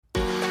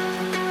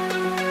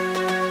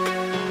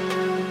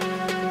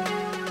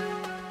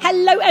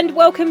Hello and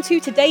welcome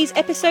to today's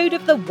episode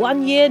of the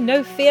 1 Year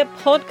No Fear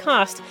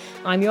podcast.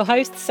 I'm your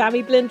host,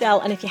 Sammy Blundell,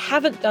 and if you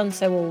haven't done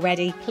so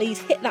already, please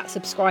hit that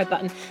subscribe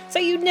button so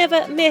you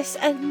never miss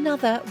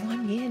another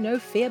 1 Year No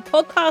Fear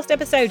podcast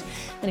episode.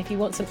 And if you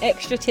want some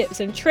extra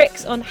tips and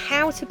tricks on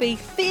how to be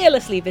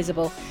fearlessly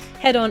visible,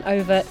 head on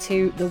over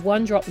to the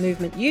One Drop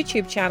Movement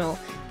YouTube channel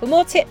for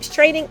more tips,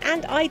 training,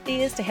 and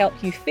ideas to help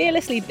you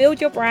fearlessly build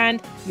your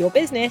brand, your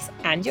business,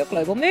 and your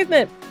global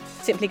movement.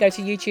 Simply go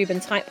to YouTube and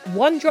type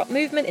One Drop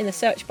Movement in the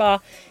search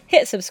bar,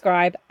 hit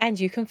subscribe, and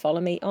you can follow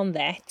me on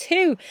there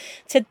too.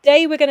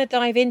 Today we're going to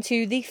dive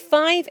into the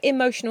 5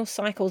 emotional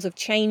cycles of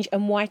change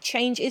and why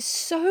change is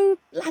so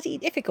bloody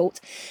difficult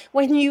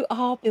when you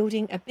are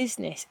building a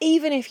business,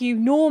 even if you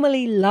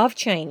normally love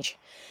change.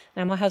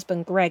 Now, my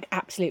husband Greg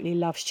absolutely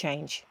loves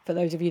change. For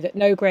those of you that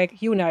know Greg,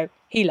 you'll know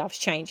he loves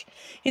change.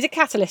 He's a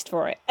catalyst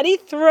for it, and he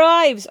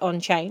thrives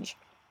on change.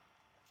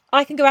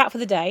 I can go out for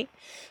the day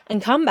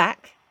and come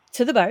back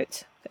to the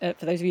boat.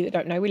 For those of you that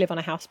don't know, we live on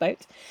a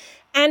houseboat,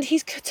 and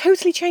he's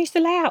totally changed the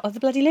layout of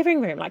the bloody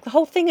living room. Like, the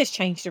whole thing has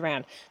changed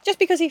around just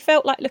because he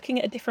felt like looking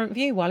at a different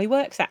view while he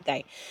works that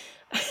day.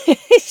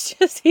 It's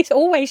just, he's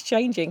always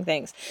changing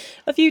things.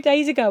 A few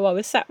days ago, I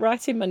was sat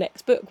writing my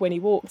next book when he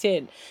walked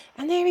in,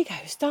 and there he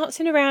goes,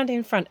 dancing around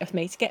in front of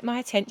me to get my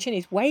attention.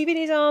 He's waving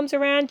his arms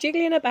around,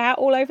 jiggling about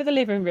all over the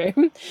living room,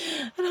 and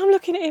I'm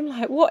looking at him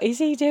like, what is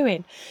he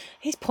doing?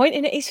 He's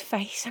pointing at his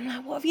face. I'm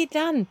like, what have you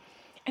done?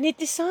 And he'd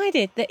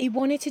decided that he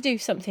wanted to do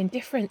something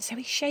different, so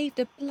he shaved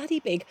a bloody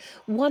big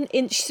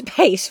 1-inch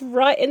space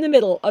right in the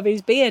middle of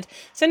his beard.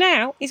 So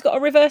now he's got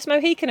a reverse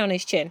Mohican on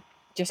his chin,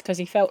 just because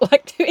he felt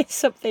like doing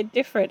something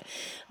different.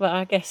 But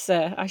I guess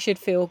I should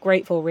feel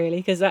grateful, really,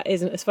 because that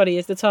isn't as funny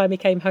as the time he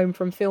came home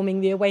from filming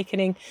the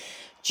Awakening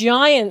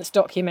Giants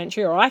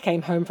documentary, or I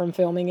came home from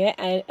filming it,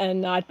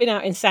 and I'd been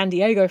out in San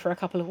Diego for a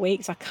couple of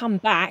weeks. I come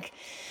back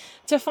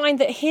to find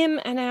that him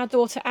and our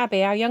daughter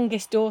Abby, our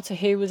youngest daughter,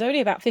 who was only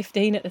about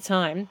 15 at the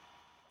time,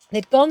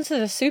 they'd gone to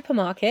the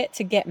supermarket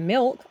to get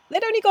milk.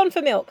 They'd only gone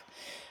for milk.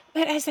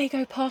 But as they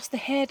go past the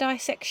hair dye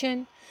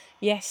section,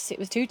 yes, it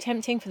was too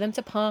tempting for them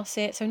to pass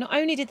it. So not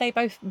only did they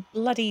both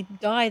bloody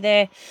dye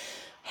their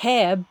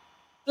hair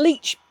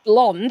bleach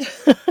blonde,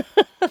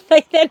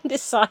 they then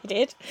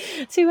decided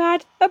to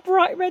add a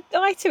bright red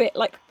dye to it,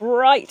 like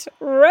bright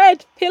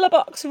red, pillar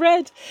box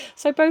red.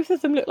 So both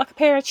of them looked like a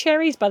pair of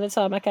cherries by the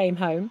time I came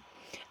home.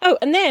 Oh,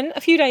 and then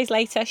a few days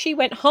later, she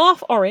went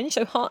half orange.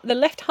 So the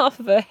left half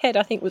of her head,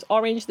 I think, was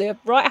orange. The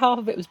right half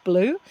of it was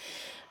blue.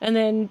 And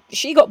then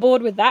she got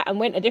bored with that and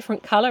went a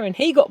different colour. And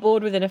he got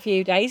bored within a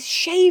few days,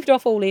 shaved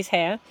off all his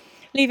hair,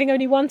 leaving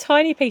only one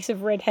tiny piece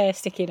of red hair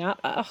sticking up.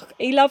 Oh,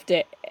 he loved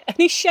it. And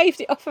he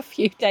shaved it off a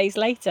few days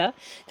later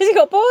because he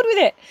got bored with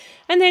it.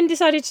 And then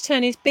decided to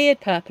turn his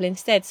beard purple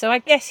instead. So I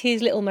guess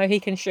his little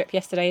Mohican strip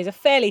yesterday is a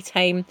fairly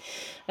tame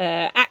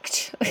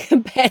act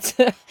compared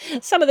to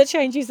some of the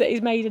changes that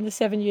he's made in the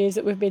 7 years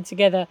that we've been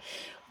together.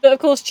 But of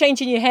course,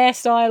 changing your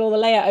hairstyle or the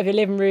layout of your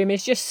living room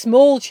is just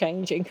small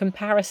change in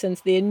comparison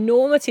to the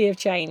enormity of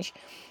change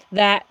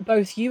that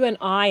both you and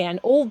I and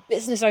all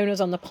business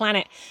owners on the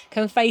planet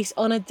can face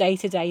on a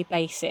day-to-day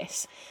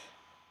basis.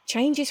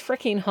 Change is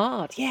freaking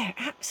hard. Yeah,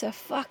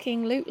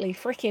 abso-fucking-lutely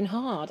freaking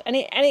hard. And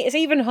it's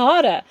even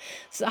harder.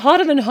 It's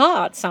harder than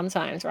hard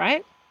sometimes,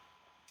 right?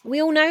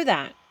 We all know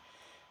that.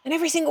 And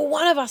every single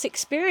one of us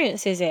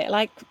experiences it.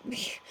 Like,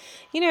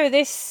 you know,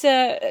 this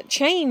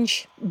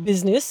change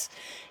business,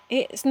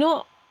 it's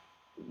not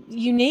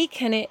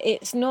unique, and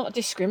it's not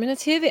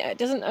discriminative. It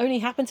doesn't only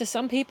happen to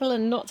some people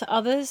and not to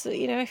others.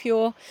 You know, if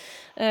you're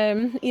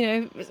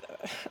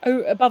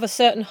above a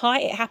certain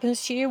height, it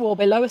happens to you, or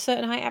below a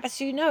certain height, it happens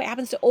to you. No, it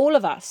happens to all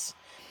of us.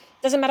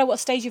 Doesn't matter what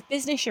stage of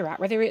business you're at,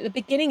 whether you're at the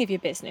beginning of your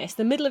business,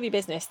 the middle of your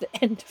business, the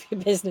end of your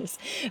business.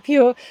 If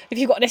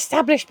you've got an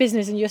established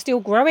business and you're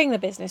still growing the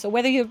business, or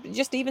whether you're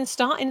just even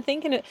starting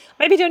thinking it,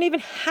 maybe you don't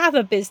even have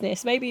a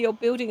business, maybe you're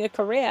building a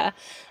career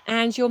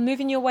and you're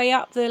moving your way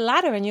up the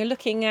ladder and you're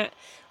looking at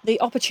the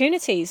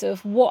opportunities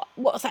of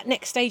what's that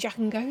next stage I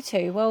can go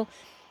to. Well,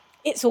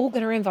 it's all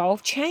going to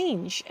involve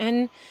change,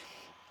 and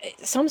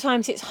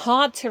sometimes it's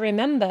hard to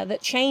remember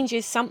that change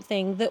is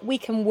something that we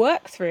can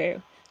work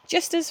through.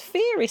 Just as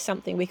fear is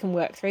something we can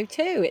work through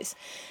too.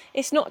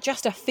 It's not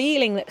just a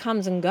feeling that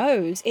comes and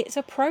goes. It's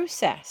a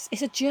process.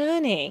 It's a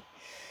journey.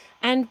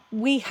 And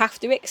we have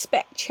to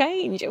expect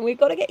change. And we've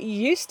got to get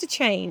used to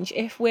change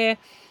if we're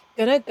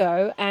going to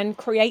go and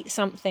create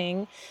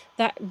something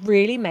that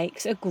really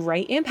makes a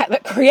great impact,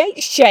 that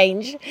creates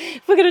change.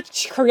 If we're going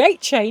to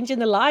create change in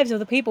the lives of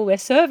the people we're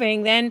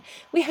serving, then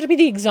we have to be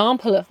the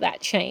example of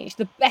that change,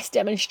 the best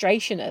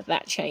demonstration of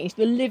that change,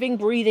 the living,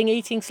 breathing,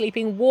 eating,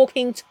 sleeping,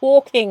 walking,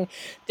 talking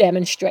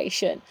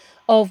demonstration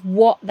of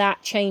what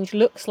that change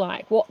looks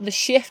like, what the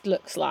shift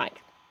looks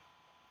like.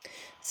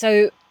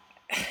 So,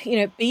 you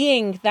know,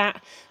 being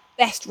that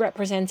best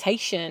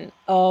representation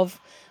of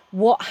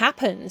what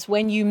happens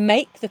when you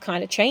make the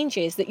kind of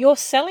changes that you're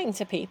selling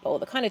to people,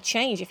 the kind of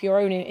change, if you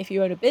own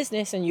a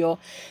business and you're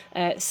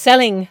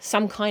selling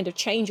some kind of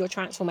change or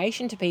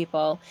transformation to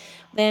people,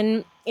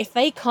 then if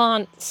they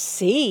can't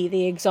see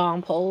the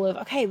example of,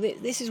 okay,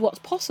 this is what's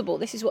possible,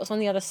 this is what's on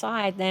the other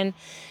side, then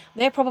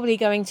they're probably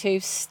going to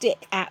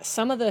stick at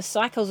some of the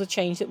cycles of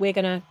change that we're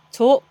going to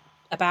talk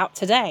about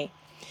today.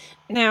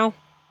 Now,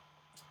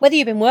 whether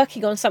you've been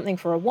working on something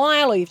for a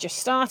while or you've just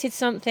started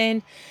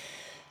something,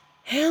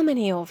 how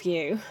many of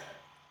you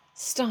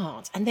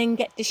start and then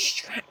get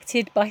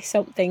distracted by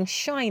something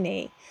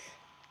shiny,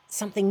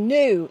 something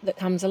new that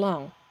comes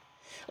along?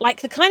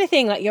 Like the kind of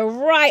thing, like you're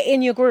right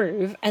in your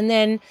groove and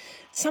then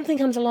something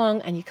comes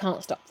along and you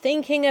can't stop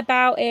thinking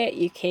about it.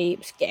 You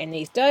keep getting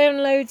these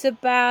downloads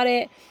about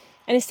it.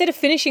 And instead of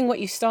finishing what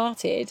you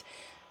started,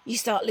 you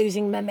start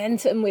losing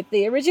momentum with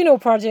the original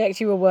project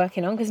you were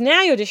working on because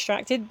now you're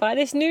distracted by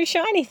this new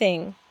shiny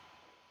thing.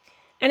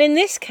 And in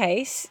this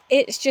case,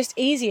 it's just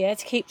easier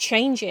to keep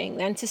changing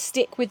than to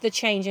stick with the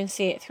change and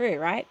see it through,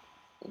 right?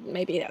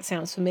 Maybe that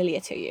sounds familiar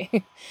to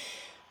you.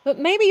 But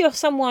maybe you're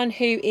someone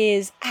who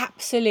is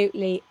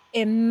absolutely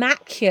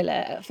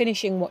immaculate at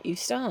finishing what you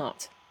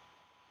start.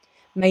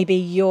 Maybe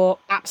you're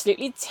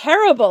absolutely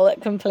terrible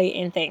at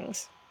completing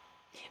things.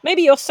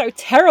 Maybe you're so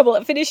terrible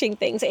at finishing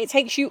things that it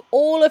takes you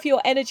all of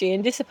your energy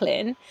and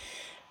discipline,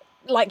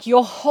 like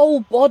your whole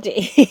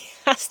body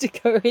has to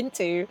go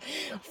into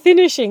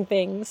finishing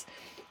things.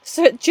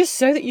 So just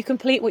so that you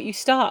complete what you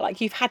start, like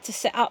you've had to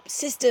set up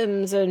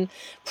systems and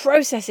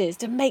processes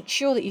to make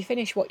sure that you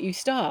finish what you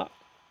start.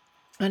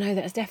 I know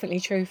that's definitely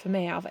true for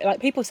me. Like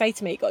people say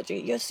to me, God,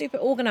 you're super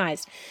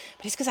organized,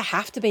 but it's because I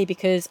have to be,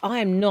 because I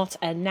am not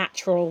a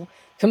natural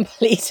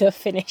completer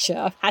finisher.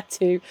 I've had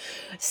to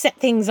set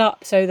things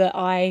up so that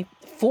I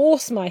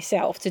force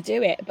myself to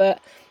do it. But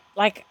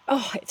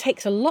it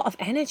takes a lot of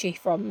energy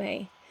from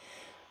me.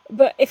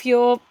 But if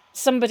you're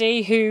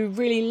somebody who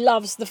really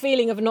loves the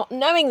feeling of not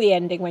knowing the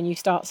ending when you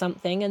start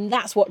something, and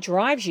that's what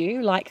drives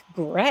you, like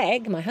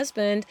Greg, my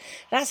husband,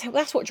 that's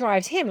what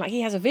drives him. Like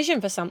he has a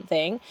vision for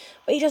something,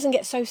 but he doesn't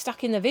get so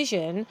stuck in the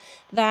vision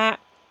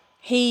that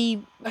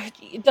he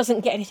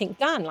doesn't get anything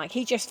done. Like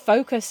he just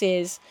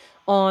focuses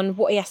on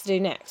what he has to do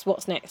next,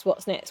 what's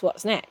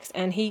next,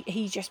 and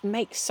he just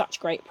makes such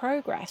great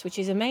progress, which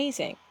is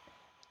amazing.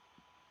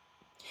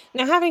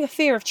 Now, having a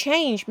fear of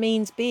change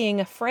means being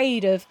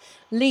afraid of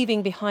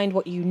leaving behind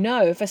what you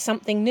know for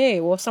something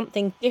new or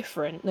something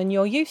different than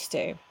you're used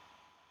to.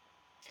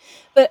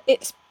 But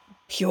it's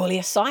purely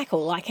a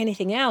cycle like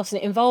anything else,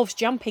 and it involves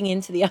jumping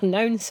into the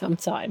unknown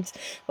sometimes.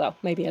 Well,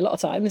 maybe a lot of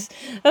times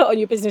on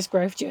your business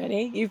growth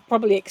journey. You've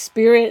probably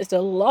experienced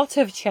a lot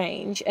of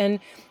change, and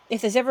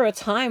if there's ever a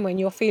time when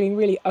you're feeling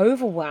really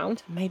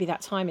overwhelmed, maybe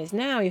that time is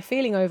now, you're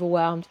feeling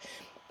overwhelmed,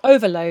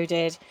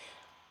 overloaded.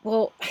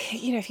 Well,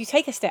 if you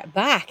take a step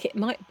back, it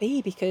might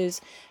be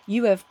because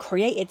you have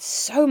created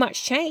so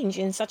much change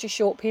in such a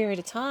short period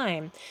of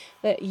time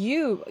that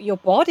your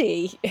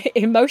body,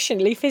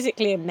 emotionally,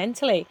 physically, and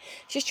mentally,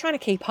 is just trying to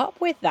keep up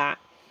with that.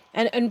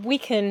 And we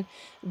can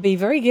be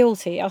very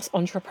guilty, us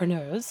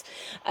entrepreneurs,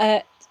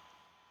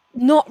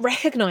 not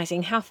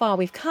recognizing how far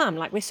we've come.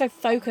 Like we're so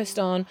focused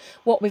on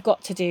what we've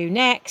got to do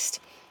next.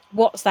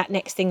 What's that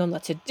next thing on the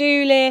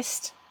to-do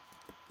list?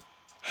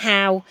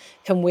 How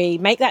can we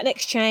make that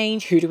next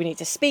change? Who do we need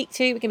to speak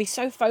to? We can be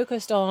so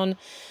focused on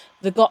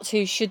the got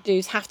to, should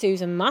do's, have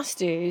to's, and must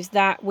do's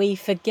that we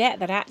forget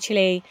that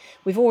actually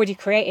we've already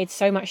created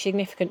so much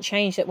significant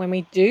change that when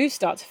we do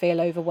start to feel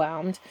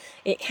overwhelmed,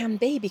 it can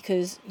be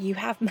because you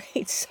have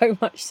made so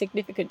much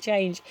significant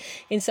change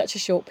in such a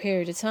short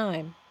period of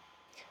time.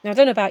 Now, I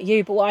don't know about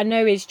you, but what I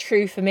know is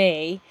true for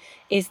me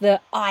is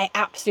that I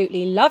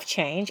absolutely love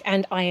change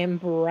and I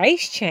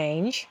embrace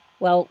change.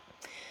 Well,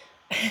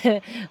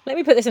 let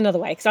me put this another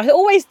way, because I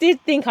always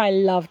did think I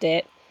loved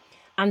it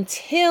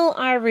until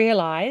I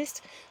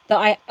realized that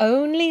I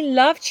only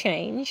love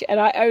change and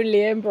I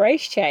only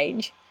embrace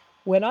change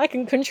when I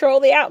can control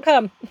the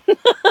outcome.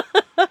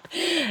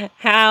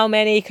 How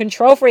many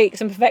control freaks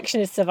and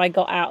perfectionists have I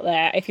got out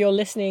there? If you're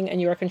listening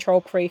and you're a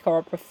control freak or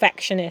a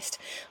perfectionist,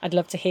 I'd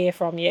love to hear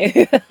from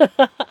you.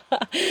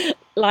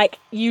 Like,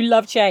 you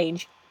love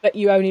change, but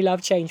you only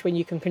love change when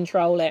you can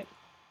control it.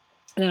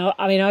 Now,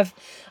 I mean,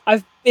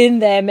 I've been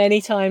there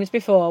many times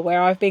before where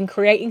I've been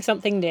creating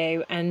something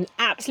new and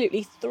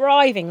absolutely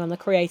thriving on the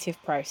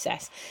creative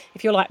process.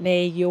 If you're like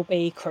me, you'll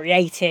be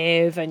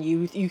creative and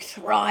you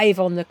thrive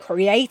on the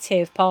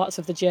creative parts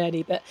of the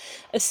journey. But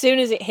as soon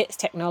as it hits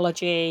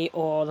technology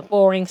or the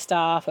boring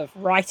stuff of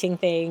writing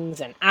things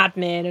and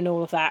admin and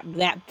all of that,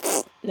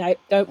 no,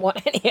 don't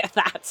want any of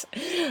that.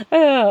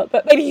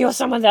 But maybe you're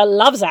someone that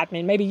loves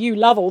admin. Maybe you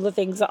love all the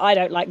things that I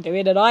don't like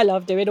doing and I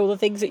love doing all the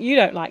things that you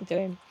don't like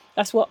doing.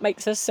 That's what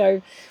makes us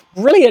so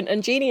brilliant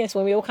and genius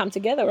when we all come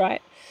together,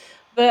 right?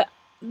 But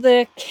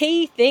the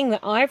key thing that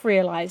I've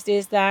realized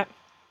is that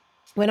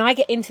when I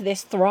get into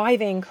this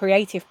thriving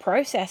creative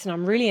process and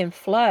I'm really in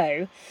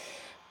flow,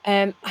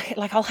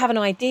 I'll have an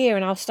idea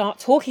and I'll start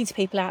talking to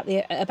people about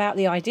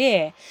the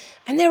idea,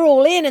 and they're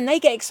all in and they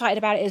get excited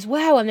about it as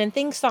well. And then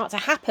things start to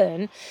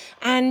happen,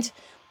 and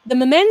the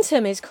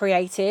momentum is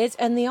created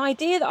and the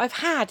idea that I've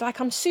had, like,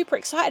 I'm super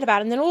excited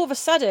about. And then all of a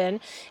sudden,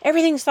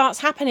 everything starts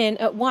happening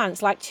at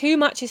once, like too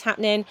much is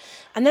happening.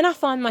 And then I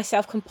find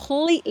myself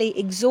completely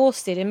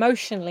exhausted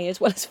emotionally as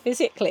well as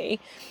physically,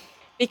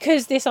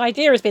 because this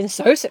idea has been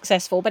so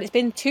successful, but it's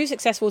been too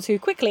successful too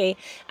quickly.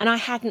 And I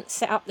hadn't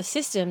set up the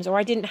systems, or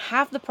I didn't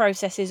have the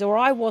processes, or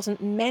I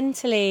wasn't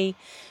mentally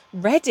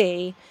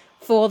ready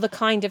for the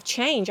kind of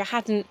change. I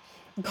hadn't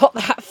got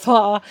that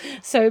far.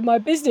 So my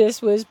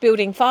business was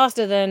building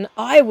faster than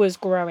I was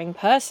growing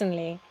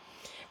personally.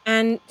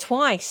 And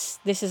twice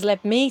this has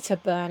led me to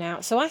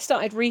burnout. So I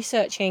started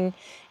researching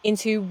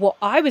into what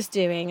I was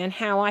doing and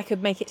how I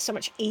could make it so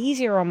much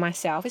easier on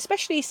myself,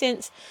 especially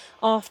since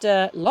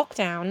after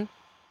lockdown,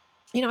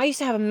 I used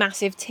to have a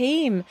massive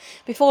team.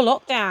 Before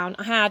lockdown,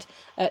 I had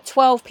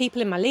 12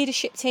 people in my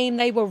leadership team.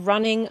 They were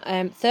running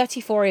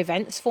 34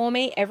 events for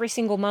me every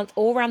single month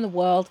all around the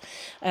world.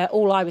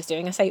 All I was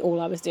doing, I say all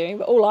I was doing,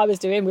 but all I was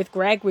doing with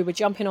Greg, we were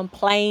jumping on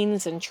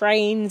planes and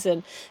trains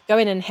and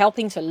going and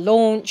helping to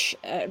launch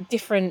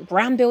different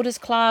brand builders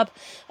clubs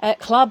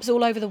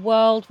all over the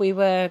world. We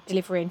were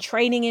delivering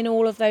training in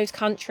all of those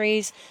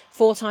countries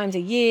 4 times a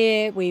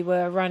year. We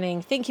were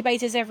running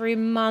Thinkubators every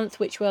month,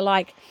 which were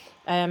like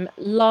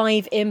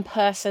live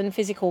in-person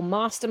physical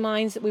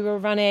masterminds that we were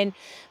running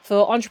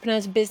for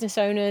entrepreneurs and business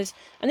owners.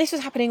 And this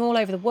was happening all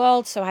over the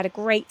world. So I had a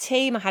great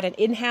team. I had an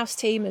in-house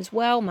team as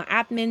well, my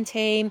admin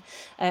team,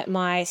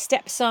 my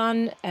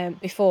stepson.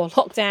 Before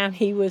lockdown,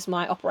 he was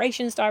my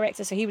operations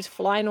director. So he was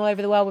flying all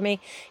over the world with me.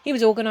 He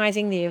was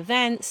organizing the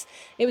events.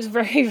 It was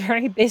very,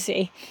 very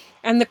busy.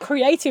 And the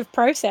creative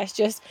process,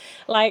 just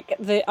like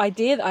the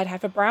idea that I'd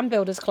have a brand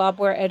builders club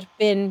where it had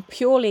been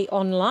purely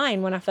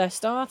online when I first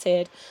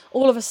started,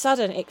 all of a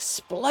sudden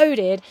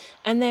exploded.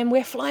 And then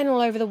we're flying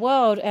all over the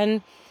world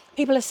and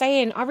people are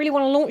saying, I really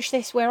want to launch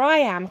this where I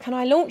am. Can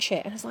I launch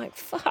it? And it's like,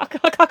 fuck,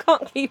 I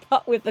can't keep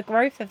up with the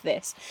growth of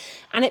this.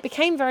 And it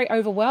became very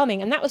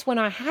overwhelming. And that was when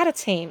I had a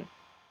team.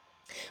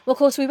 Well, of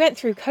course, we went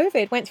through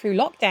COVID, went through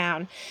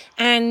lockdown,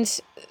 and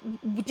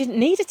we didn't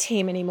need a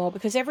team anymore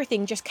because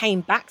everything just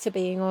came back to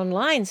being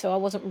online. So I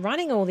wasn't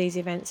running all these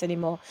events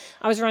anymore.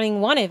 I was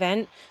running one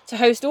event to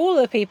host all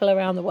the people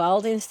around the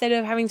world instead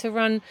of having to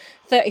run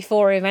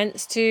 34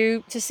 events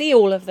to see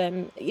all of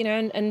them,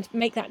 and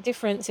make that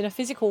difference in a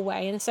physical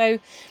way. And so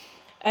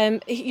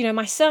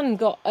my son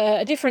got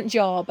a different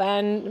job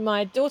and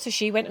my daughter,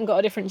 she went and got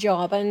a different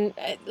job, and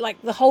like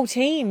the whole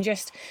team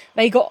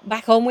they got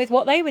back on with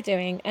what they were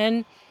doing.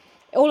 And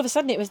all of a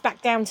sudden it was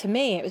back down to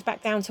me. It was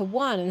back down to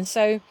one. And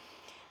so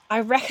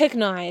I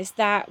recognized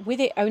that with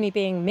it only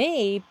being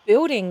me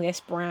building this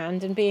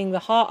brand and being the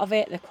heart of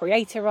it, the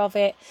creator of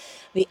it,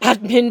 the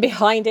admin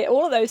behind it,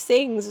 all of those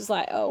things, was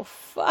like, oh,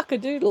 fuck a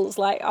doodles.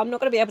 Like, I'm not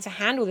going to be able to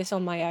handle this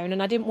on my own.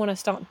 And I didn't want to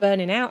start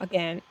burning out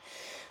again.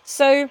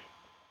 So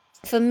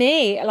for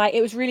me, like,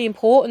 it was really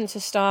important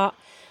to start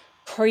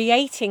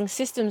creating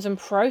systems and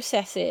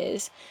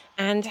processes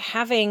and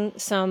having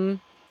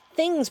some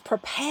things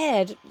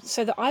prepared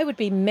so that I would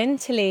be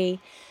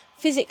mentally,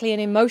 physically,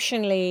 and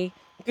emotionally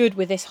good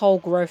with this whole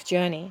growth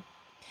journey.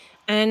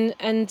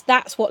 And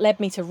that's what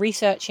led me to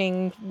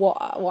researching what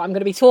I'm going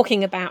to be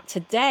talking about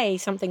today,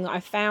 something that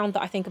I found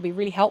that I think will be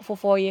really helpful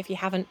for you if you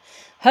haven't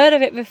heard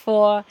of it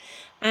before.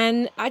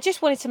 And I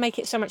just wanted to make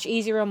it so much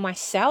easier on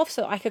myself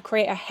so that I could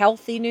create a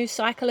healthy new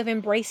cycle of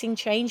embracing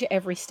change at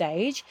every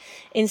stage,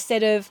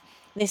 instead of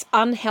this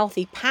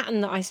unhealthy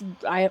pattern that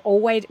I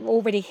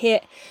already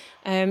hit,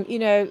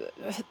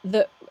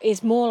 that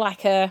is more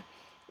like a,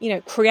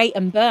 create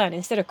and burn.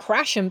 Instead of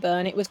crash and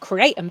burn, it was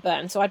create and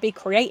burn. So I'd be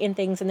creating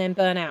things and then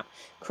burn out.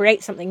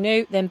 Create something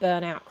new, then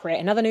burn out. Create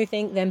another new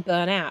thing, then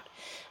burn out.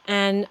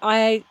 And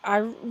I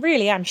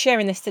really am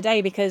sharing this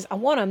today because I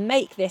want to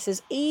make this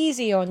as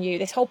easy on you,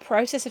 this whole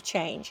process of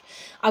change.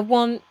 I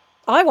want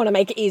to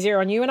make it easier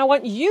on you, and I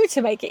want you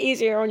to make it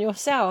easier on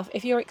yourself.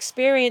 If you're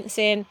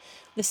experiencing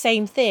the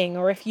same thing,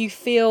 or if you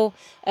feel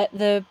at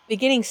the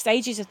beginning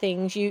stages of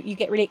things, you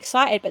get really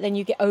excited, but then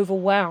you get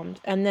overwhelmed,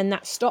 and then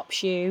that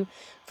stops you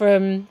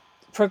from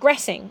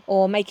progressing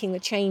or making the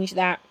change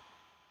that,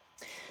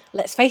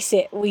 let's face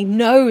it, we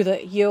know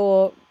that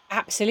you're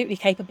absolutely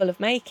capable of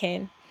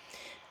making.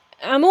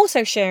 I'm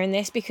also sharing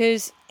this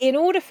because in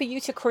order for you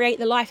to create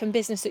the life and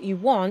business that you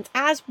want,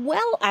 as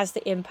well as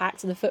the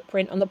impact and the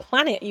footprint on the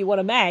planet you want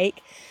to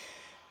make,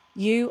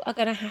 you are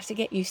going to have to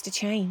get used to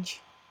change.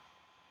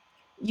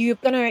 You're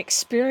going to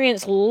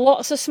experience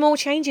lots of small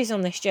changes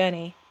on this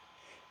journey,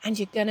 and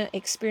you're going to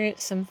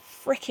experience some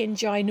freaking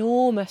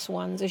ginormous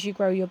ones as you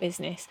grow your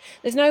business.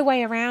 There's no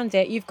way around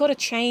it. You've got to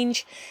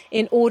change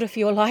in order for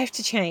your life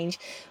to change.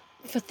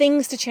 For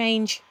things to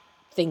change,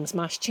 things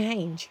must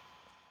change.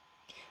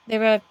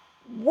 There are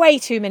way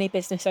too many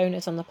business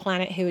owners on the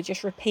planet who are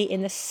just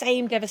repeating the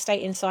same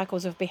devastating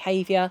cycles of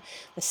behavior,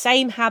 the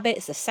same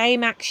habits, the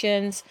same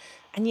actions,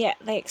 and yet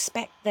they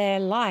expect their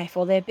life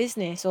or their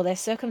business or their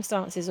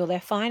circumstances or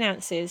their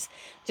finances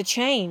to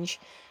change.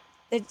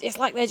 it's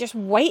like they're just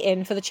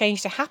waiting for the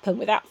change to happen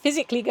without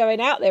physically going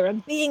out there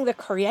and being the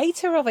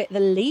creator of it, the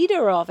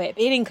leader of it,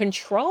 being in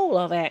control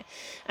of it.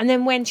 And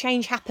then when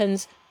change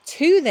happens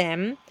to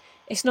them,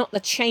 it's not the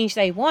change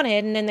they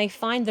wanted, and then they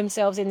find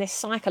themselves in this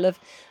cycle of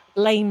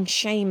blame,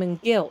 shame,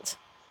 and guilt.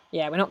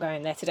 Yeah, we're not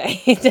going there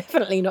today.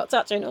 Definitely not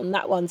touching on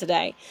that one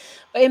today.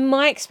 But in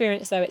my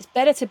experience, though, it's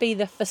better to be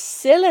the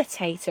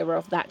facilitator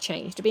of that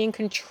change, to be in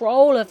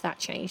control of that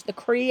change, the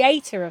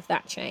creator of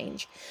that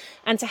change,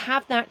 and to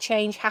have that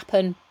change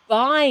happen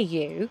by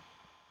you,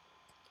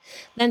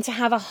 than to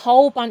have a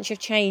whole bunch of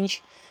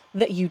change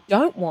that you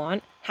don't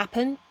want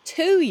happen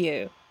to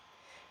you.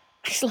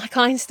 It's like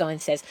Einstein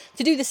says,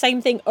 to do the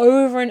same thing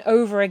over and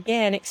over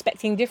again,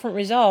 expecting different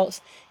results,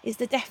 is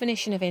the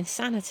definition of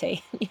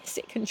insanity. Yes,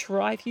 it can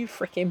drive you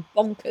freaking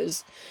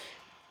bonkers.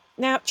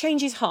 Now,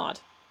 change is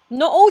hard.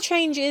 Not all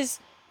change is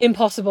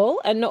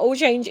impossible, and not all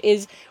change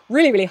is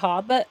really, really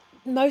hard, but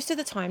most of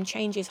the time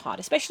change is hard,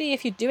 especially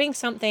if you're doing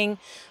something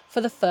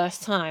for the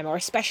first time, or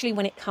especially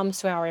when it comes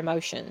to our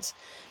emotions.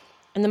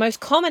 And the most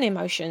common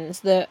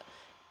emotions that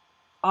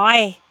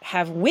I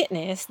have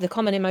witnessed, the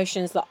common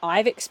emotions that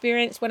I've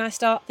experienced when I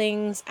start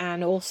things,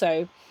 and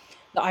also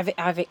that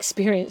I've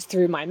experienced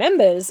through my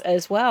members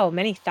as well,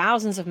 many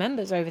thousands of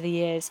members over the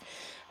years,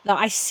 that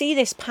I see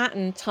this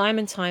pattern time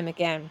and time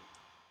again.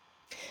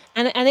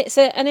 And it's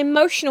an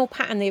emotional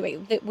pattern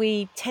that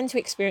we tend to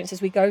experience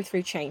as we go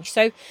through change.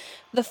 So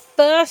the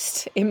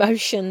first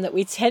emotion that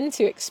we tend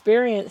to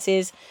experience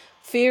is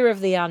fear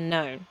of the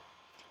unknown.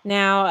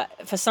 Now,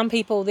 for some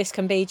people, this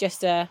can be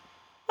just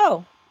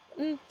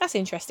that's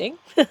interesting.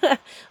 I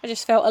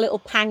just felt a little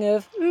pang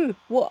of,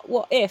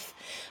 what if?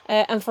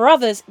 And for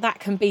others, that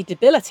can be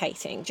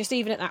debilitating, just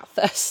even at that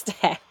first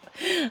step.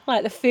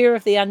 Like the fear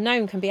of the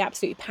unknown can be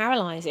absolutely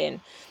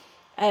paralyzing.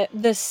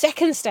 The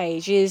second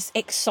stage is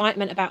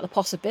excitement about the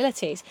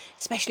possibilities,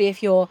 especially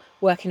if you're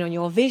working on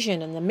your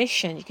vision and the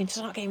mission. You can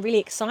start getting really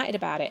excited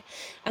about it.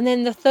 And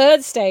then the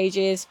third stage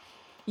is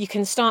you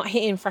can start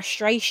hitting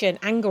frustration,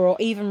 anger, or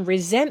even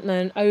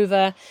resentment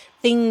over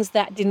things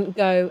that didn't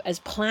go as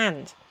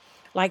planned.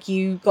 Like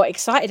you got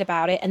excited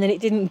about it and then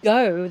it didn't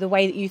go the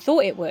way that you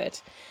thought it would,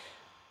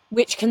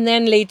 which can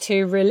then lead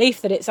to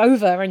relief that it's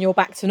over and you're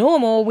back to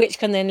normal, which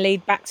can then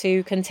lead back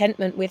to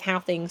contentment with how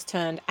things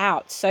turned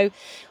out. So,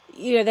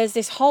 there's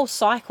this whole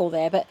cycle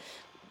there. But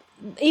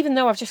even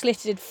though I've just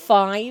listed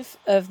 5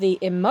 of the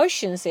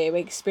emotions that we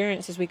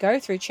experience as we go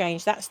through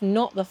change, that's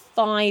not the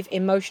 5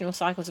 emotional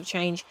cycles of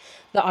change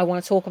that I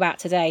want to talk about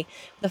today.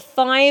 The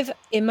 5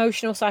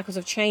 emotional cycles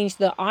of change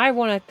that I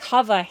want to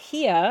cover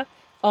here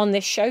on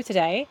this show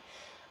today,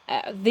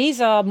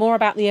 these are more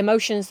about the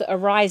emotions that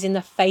arise in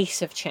the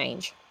face of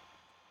change.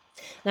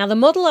 Now, the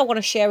model I want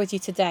to share with you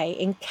today,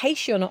 in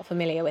case you're not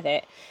familiar with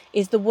it,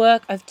 is the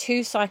work of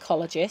 2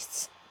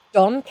 psychologists,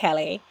 Don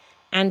Kelly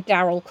and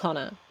Daryl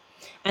Conner.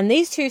 And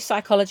these 2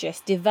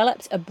 psychologists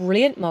developed a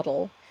brilliant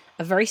model,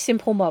 a very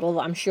simple model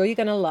that I'm sure you're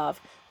going to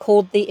love,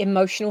 called the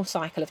emotional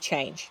cycle of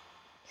change.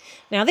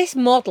 Now, this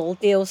model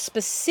deals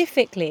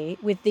specifically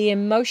with the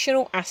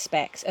emotional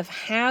aspects of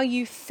how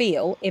you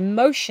feel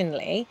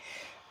emotionally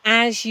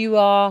as you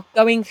are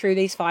going through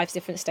these 5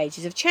 different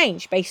stages of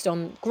change based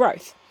on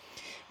growth.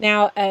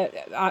 Now,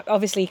 I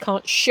obviously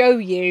can't show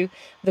you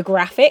the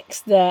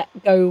graphics that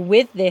go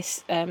with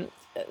this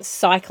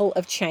cycle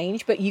of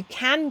change, but you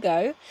can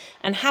go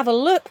and have a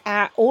look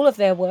at all of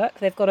their work.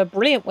 They've got a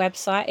brilliant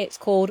website. It's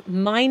called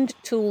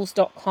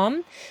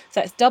mindtools.com.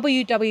 So it's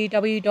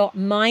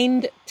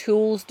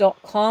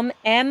www.mindtools.com,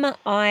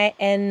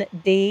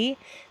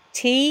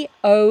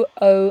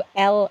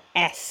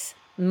 mindtools,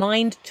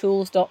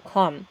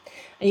 mindtools.com.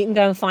 And you can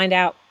go and find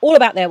out all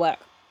about their work.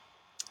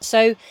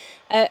 So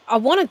I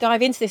want to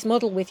dive into this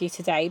model with you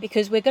today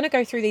because we're going to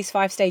go through these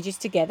 5 stages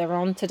together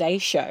on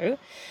today's show.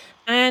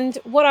 And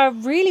what I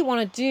really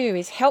want to do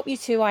is help you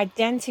to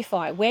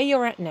identify where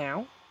you're at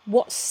now,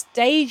 what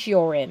stage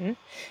you're in,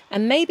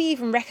 and maybe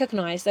even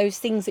recognize those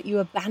things that you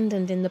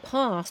abandoned in the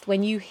past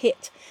when you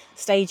hit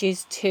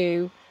stages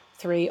 2,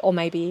 3, or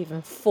maybe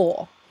even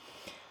 4.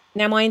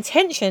 Now, my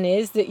intention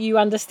is that you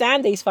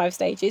understand these 5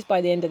 stages by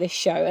the end of this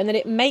show, and that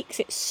it makes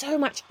it so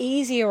much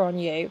easier on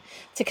you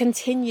to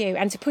continue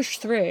and to push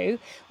through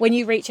when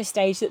you reach a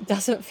stage that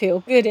doesn't feel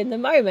good in the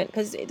moment,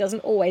 because it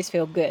doesn't always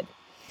feel good.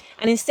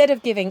 And instead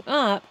of giving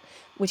up,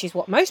 which is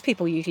what most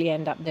people usually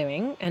end up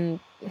doing, and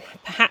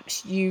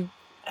perhaps you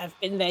have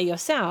been there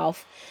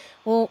yourself,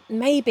 well,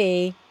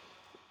 maybe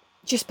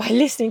just by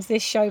listening to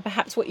this show,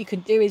 perhaps what you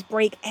could do is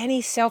break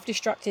any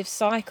self-destructive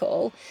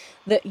cycle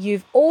that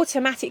you've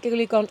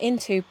automatically gone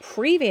into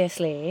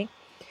previously,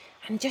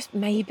 and just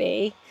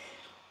maybe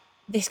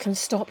this can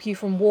stop you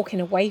from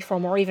walking away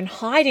from or even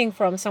hiding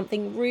from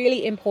something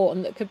really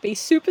important that could be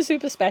super,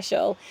 super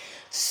special,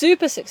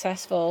 super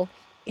successful,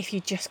 if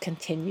you just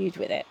continued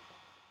with it.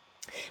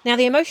 Now,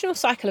 the emotional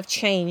cycle of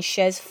change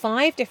shares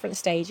 5 different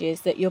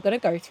stages that you're going to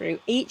go through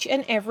each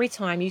and every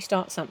time you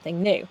start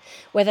something new,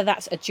 whether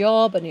that's a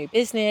job, a new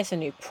business, a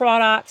new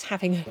product,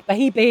 having a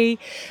baby,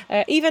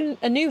 even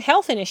a new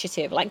health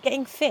initiative like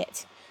getting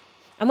fit.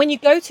 And when you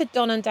go to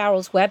Don and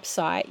Daryl's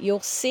website,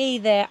 you'll see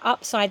their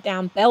upside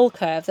down bell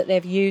curve that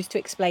they've used to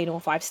explain all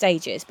 5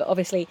 stages. But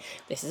obviously,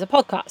 this is a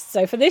podcast.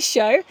 So for this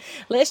show,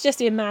 let's just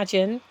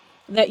imagine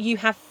that you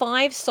have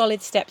 5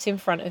 solid steps in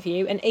front of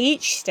you, and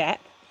each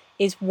step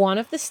is one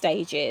of the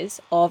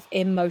stages of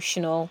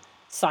emotional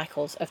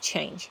cycles of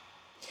change.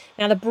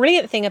 Now, the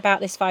brilliant thing about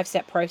this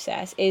 5-step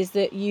process is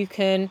that you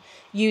can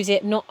use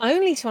it not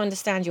only to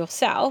understand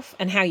yourself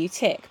and how you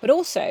tick, but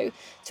also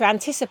to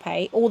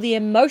anticipate all the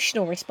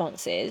emotional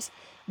responses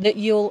that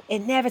you'll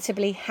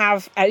inevitably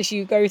have as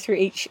you go through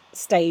each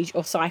stage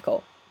or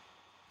cycle.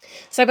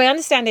 So by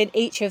understanding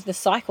each of the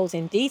cycles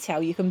in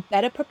detail, you can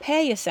better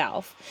prepare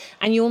yourself,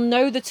 and you'll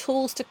know the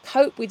tools to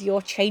cope with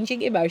your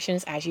changing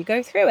emotions as you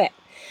go through it.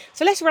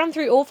 So let's run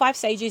through all 5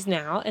 stages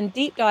now and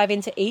deep dive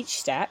into each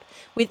step,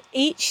 with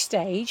each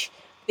stage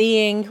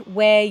being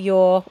where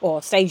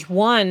stage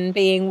 1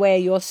 being where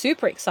you're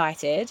super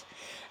excited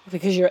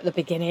because you're at the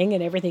beginning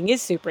and everything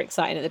is super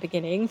exciting at the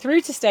beginning,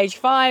 through to stage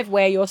 5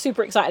 where you're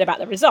super excited about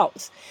the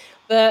results.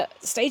 But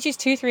stages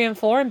 2, 3, and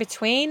 4 in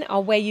between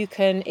are where you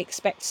can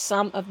expect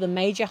some of the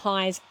major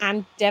highs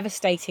and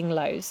devastating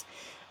lows,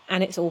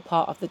 and it's all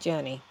part of the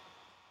journey.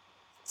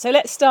 So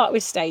let's start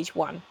with stage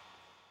 1.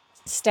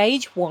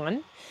 Stage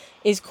 1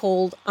 is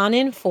called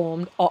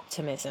uninformed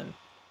optimism.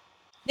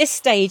 This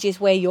stage is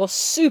where you're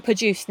super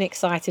juiced and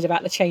excited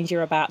about the change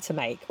you're about to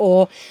make,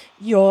 or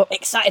you're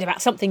excited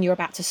about something you're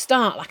about to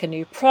start, like a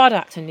new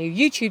product, a new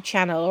YouTube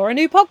channel, or a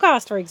new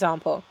podcast, for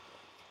example.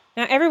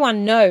 Now,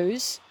 everyone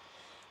knows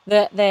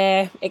that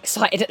they're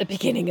excited at the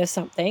beginning of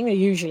something. They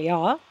usually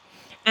are.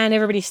 And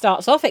everybody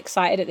starts off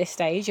excited at this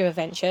stage of a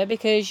venture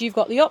because you've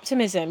got the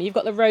optimism, you've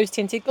got the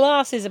rose-tinted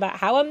glasses about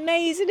how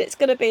amazing it's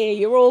going to be.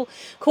 You're all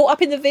caught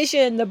up in the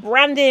vision, the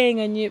branding,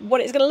 and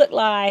what it's going to look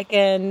like,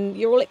 and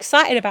you're all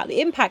excited about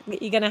the impact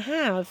that you're going to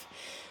have.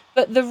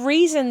 But the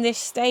reason this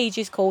stage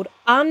is called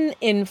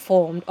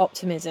uninformed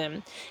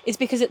optimism is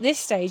because at this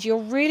stage, you're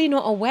really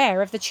not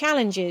aware of the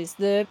challenges,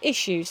 the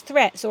issues,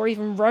 threats, or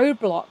even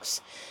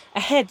roadblocks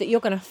ahead that you're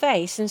going to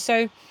face. And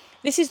so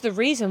this is the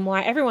reason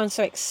why everyone's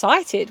so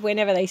excited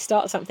whenever they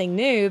start something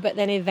new, but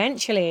then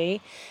eventually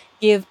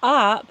give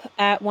up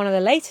at one of the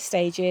later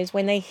stages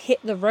when they hit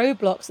the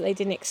roadblocks that they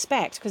didn't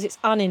expect, because it's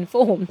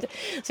uninformed.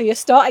 So you're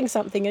starting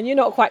something and you're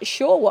not quite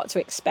sure what to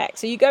expect.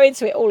 So you go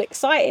into it all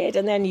excited,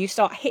 and then you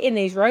start hitting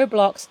these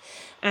roadblocks,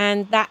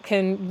 and that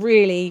can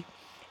really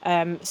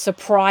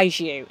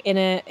surprise you in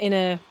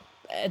a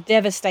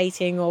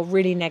devastating or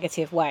really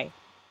negative way.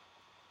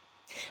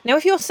 Now,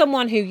 if you're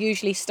someone who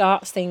usually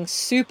starts things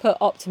super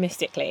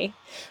optimistically,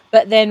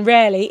 but then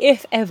rarely,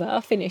 if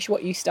ever, finish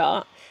what you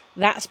start,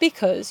 that's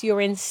because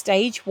you're in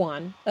stage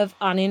 1 of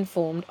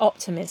uninformed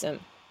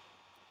optimism.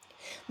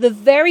 The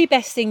very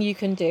best thing you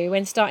can do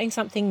when starting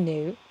something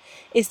new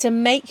is to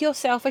make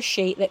yourself a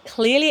sheet that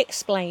clearly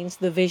explains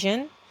the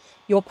vision,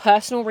 your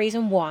personal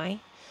reason why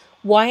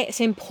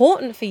it's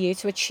important for you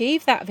to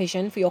achieve that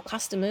vision for your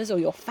customers or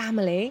your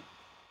family,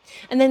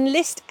 and then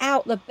list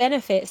out the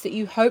benefits that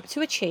you hope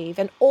to achieve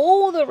and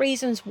all the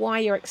reasons why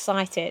you're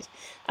excited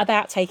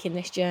about taking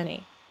this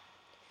journey.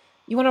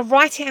 You want to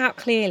write it out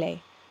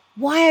clearly.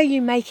 Why are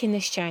you making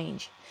this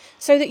change?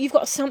 So that you've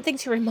got something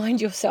to remind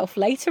yourself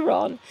later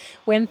on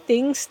when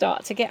things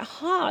start to get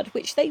hard,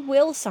 which they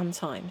will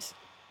sometimes.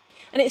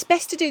 And it's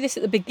best to do this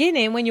at the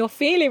beginning when you're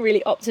feeling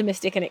really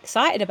optimistic and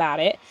excited about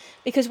it,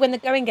 because when the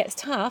going gets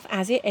tough,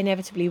 as it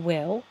inevitably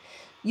will,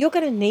 you're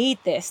going to need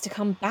this to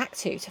come back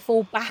to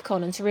fall back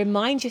on, and to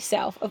remind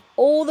yourself of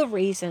all the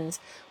reasons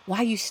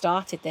why you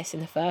started this in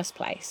the first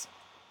place.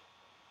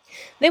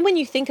 Then when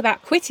you think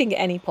about quitting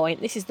at any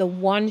point, this is the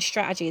one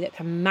strategy that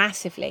can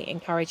massively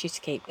encourage you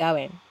to keep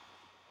going.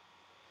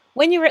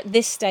 When you're at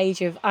this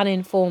stage of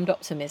uninformed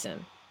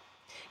optimism,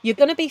 you're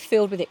going to be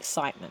filled with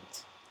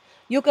excitement.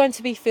 You're going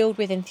to be filled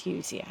with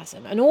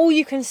enthusiasm, and all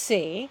you can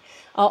see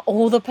are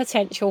all the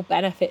potential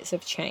benefits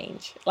of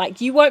change.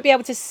 Like, you won't be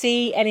able to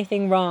see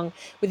anything wrong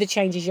with the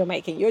changes you're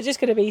making. You're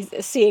just going to be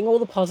seeing all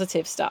the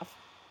positive stuff.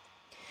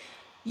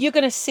 You're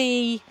going to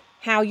see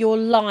how your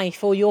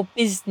life or your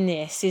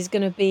business is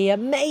going to be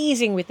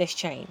amazing with this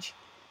change.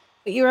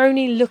 But you're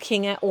only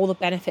looking at all the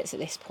benefits at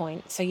this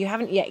point, so you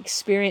haven't yet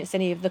experienced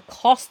any of the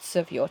costs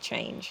of your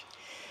change.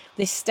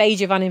 This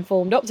stage of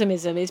uninformed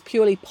optimism is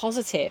purely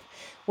positive,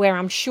 where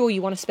I'm sure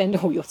you want to spend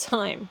all your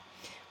time.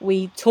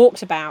 We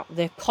talked about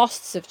the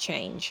costs of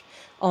change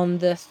on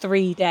the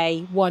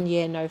 3-day, 1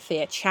 year no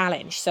fear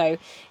challenge. So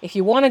if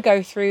you want to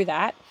go through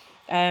that,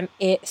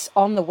 it's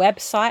on the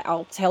website.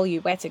 I'll tell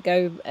you where to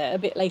go a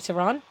bit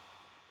later on.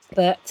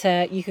 But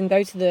you can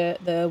go to the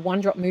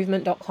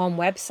onedropmovement.com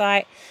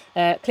website,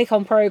 click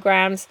on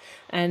programs,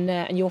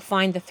 and you'll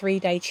find the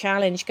 3-day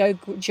challenge.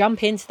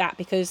 Jump into that,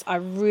 because I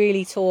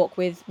really talk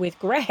with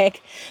Greg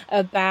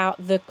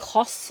about the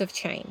costs of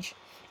change.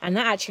 And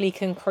that actually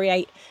can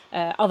create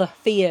other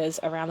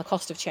fears around the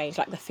cost of change,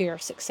 like the fear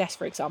of success,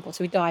 for example.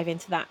 So we dive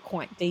into that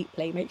quite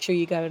deeply. Make sure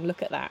you go and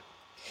look at that.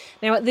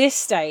 Now, at this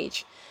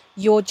stage,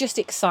 you're just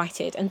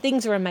excited and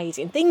things are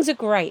amazing. Things are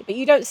great, but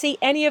you don't see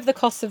any of the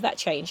costs of that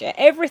change.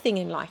 Everything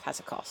in life has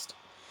a cost.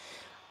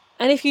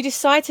 And if you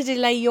decide to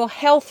delay your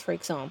health, for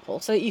example,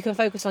 so that you can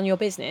focus on your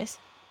business,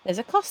 there's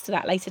a cost to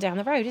that later down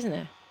the road, isn't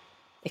there?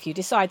 If you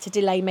decide to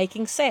delay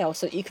making sales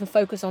so that you can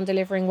focus on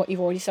delivering what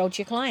you've already sold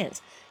to your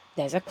clients,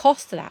 there's a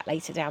cost to that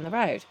later down the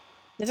road.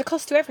 There's a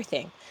cost to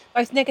everything,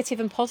 both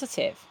negative and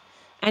positive.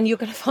 And you're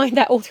going to find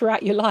that all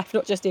throughout your life,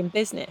 not just in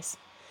business.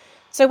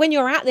 So when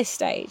you're at this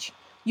stage,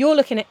 you're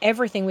looking at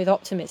everything with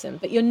optimism,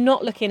 but you're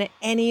not looking at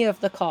any of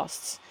the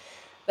costs.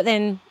 But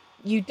then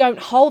you don't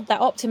hold that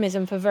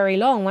optimism for very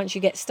long once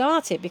you get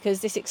started,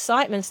 because this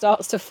excitement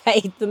starts to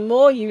fade the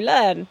more you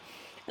learn.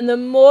 And the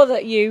more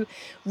that you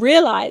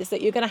realize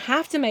that you're going to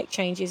have to make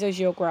changes as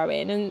you're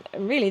growing. And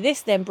really,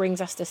 this then brings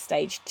us to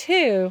stage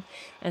 2.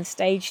 And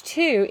stage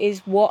 2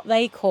 is what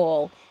they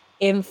call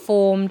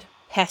informed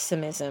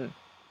pessimism.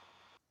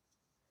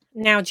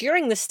 Now,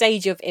 during the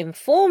stage of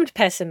informed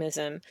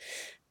pessimism,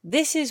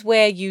 this is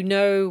where you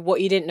know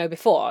what you didn't know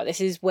before. This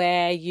is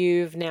where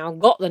you've now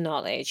got the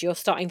knowledge. You're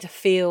starting to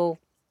feel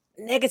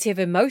negative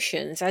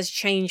emotions as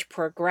change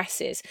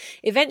progresses.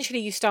 Eventually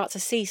you start to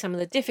see some of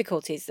the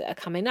difficulties that are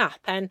coming up,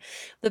 and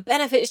the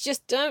benefits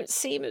just don't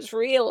seem as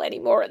real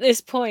anymore at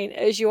this point,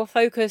 as you're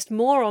focused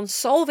more on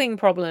solving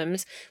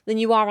problems than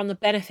you are on the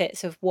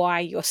benefits of why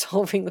you're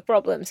solving the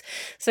problems.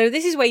 So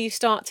this is where you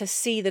start to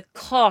see the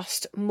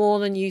cost more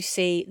than you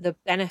see the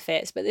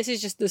benefits, but this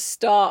is just the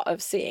start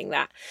of seeing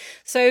that.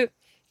 So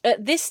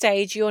at this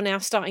stage, you're now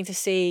starting to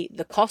see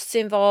the costs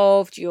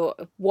involved,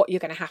 what you're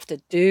going to have to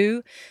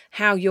do,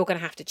 how you're going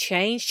to have to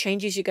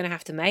changes you're going to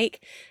have to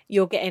make.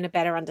 You're getting a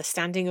better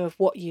understanding of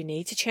what you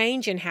need to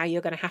change and how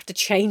you're going to have to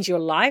change your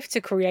life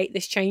to create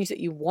this change that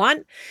you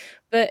want.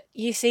 But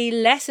you see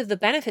less of the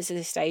benefits at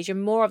this stage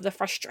and more of the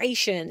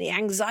frustration, the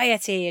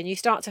anxiety, and you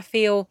start to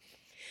feel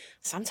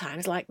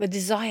sometimes like the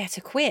desire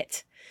to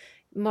quit.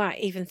 You might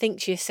even think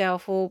to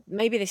yourself, well,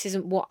 maybe this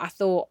isn't what I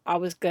thought I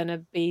was going to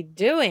be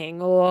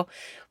doing. Or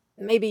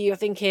maybe you're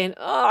thinking,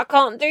 oh, I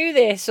can't do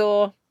this.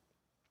 Or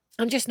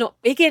I'm just not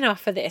big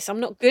enough for this. I'm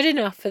not good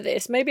enough for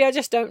this. Maybe I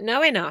just don't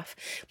know enough.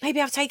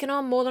 Maybe I've taken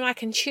on more than I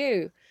can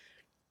chew.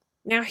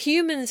 Now,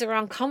 humans are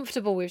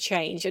uncomfortable with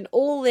change, and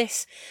all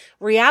this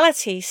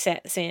reality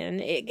sets in.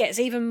 It gets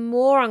even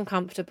more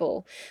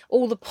uncomfortable.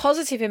 All the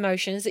positive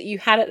emotions that you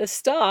had at the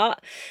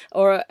start,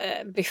 or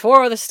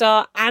before the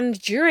start and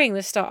during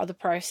the start of the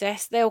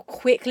process, they'll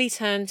quickly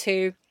turn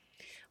to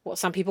what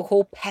some people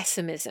call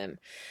pessimism.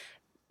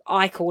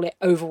 I call it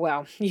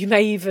overwhelm. You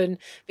may even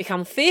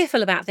become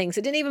fearful about things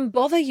that didn't even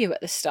bother you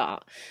at the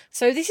start.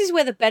 So this is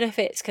where the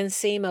benefits can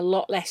seem a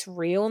lot less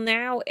real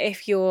now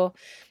if you're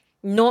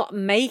not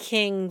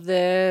making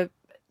the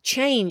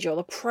change or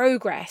the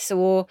progress,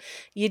 or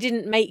you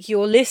didn't make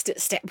your list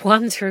at step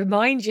 1 to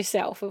remind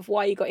yourself of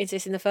why you got into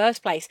this in the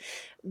first place.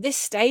 This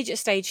stage at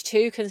stage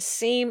 2 can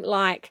seem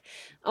like,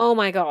 oh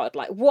my God,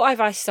 like what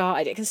have I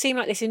started? It can seem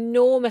like this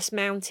enormous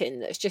mountain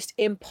that's just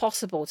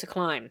impossible to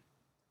climb.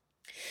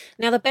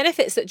 Now, the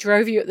benefits that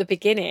drove you at the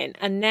beginning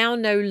are now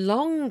no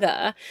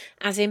longer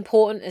as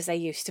important as they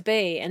used to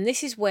be. And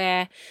this is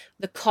where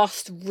the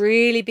cost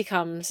really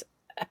becomes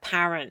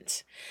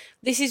apparent.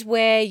 This is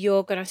where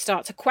you're going to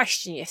start to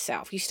question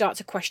yourself. You start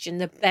to question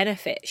the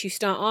benefits. You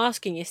start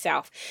asking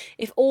yourself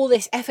if all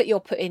this effort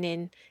you're putting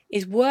in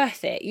is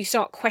worth it. You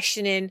start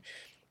questioning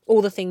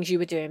all the things you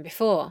were doing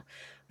before.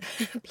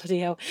 Bloody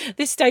hell.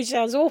 This stage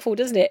sounds awful,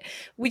 doesn't it?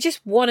 We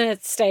just want to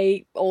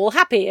stay all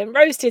happy and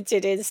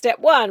rose-tinted in step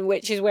 1,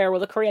 which is where all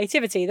the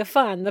creativity, the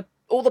fun,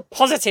 all the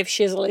positive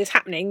shizzle is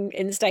happening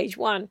in stage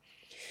 1.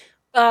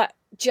 But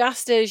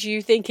just as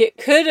you think it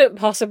couldn't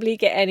possibly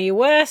get any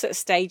worse at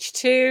stage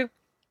 2,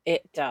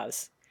 it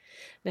does.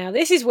 Now,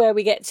 this is where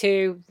we get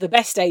to the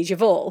best stage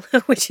of all,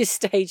 which is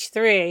stage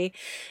 3.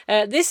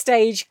 This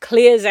stage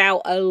clears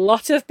out a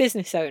lot of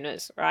business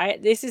owners,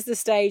 right? This is the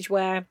stage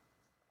where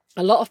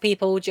a lot of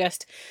people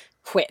just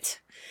quit.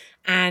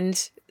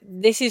 And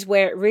this is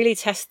where it really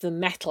tests the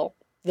mettle,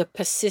 the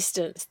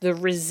persistence, the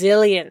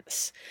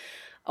resilience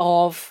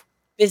of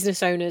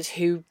business owners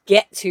who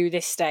get to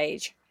this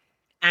stage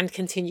and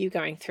continue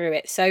going through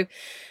it. So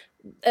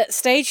at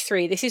stage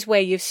 3, this is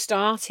where you've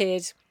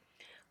started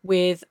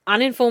with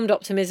uninformed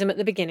optimism at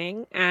the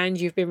beginning, and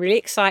you've been really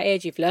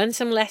excited. You've learned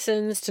some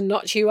lessons to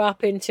notch you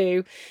up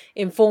into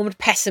informed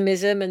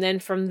pessimism. And then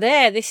from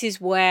there, this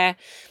is where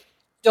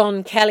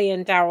Don Kelly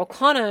and Daryl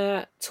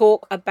Conner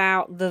talk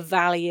about the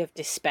valley of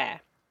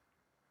despair.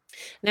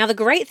 Now, the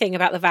great thing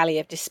about the valley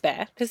of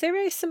despair, because there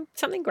is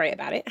something great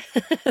about it,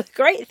 the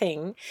great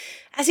thing,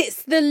 as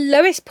it's the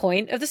lowest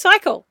point of the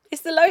cycle.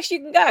 It's the lowest you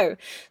can go.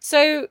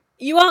 So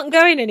you aren't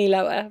going any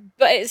lower,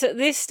 but it's at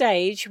this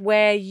stage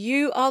where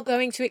you are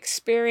going to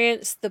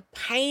experience the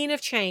pain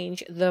of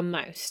change the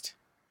most.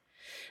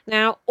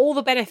 Now, all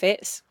the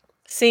benefits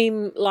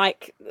seem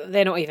like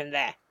they're not even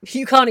there.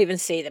 You can't even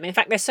see them. In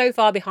fact, they're so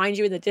far behind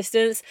you in the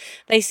distance,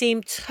 they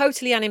seem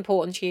totally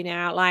unimportant to you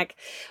now. Like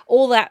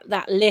all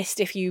that list,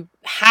 if you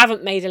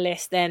haven't made a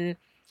list, then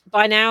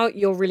by now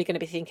you're really going to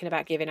be thinking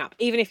about giving up.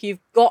 Even if you've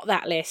got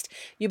that list,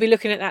 you'll be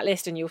looking at that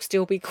list and you'll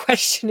still be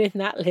questioning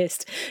that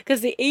list, because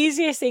the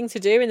easiest thing to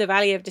do in the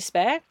valley of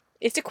despair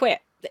is to quit.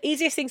 The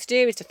easiest thing to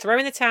do is to throw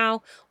in the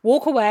towel,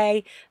 walk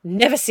away,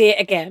 never see it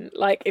again.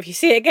 Like, if you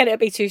see it again, it'll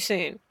be too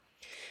soon.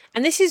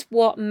 And this is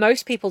what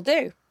most people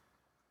do.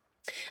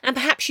 And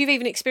perhaps you've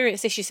even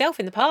experienced this yourself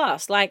in the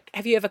past. Like,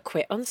 have you ever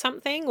quit on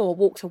something or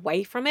walked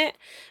away from it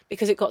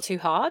because it got too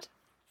hard?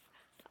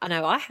 I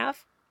know I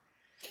have.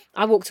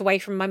 I walked away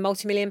from my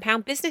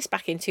multi-million-pound business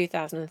back in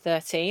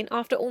 2013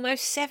 after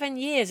almost 7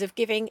 years of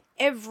giving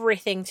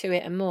everything to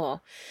it and more.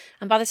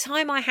 And by the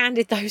time I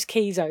handed those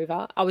keys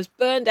over, I was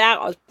burned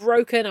out, I was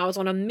broken, I was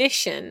on a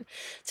mission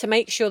to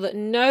make sure that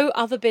no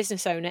other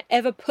business owner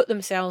ever put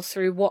themselves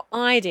through what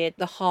I did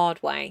the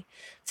hard way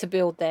to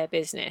build their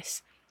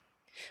business.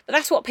 But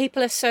that's what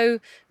people are so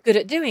good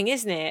at doing,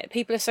 isn't it?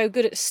 People are so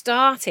good at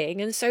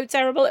starting and so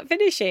terrible at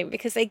finishing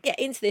because they get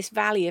into this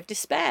valley of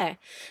despair.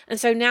 And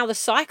so now the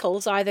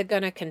cycle's either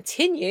going to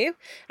continue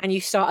and you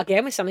start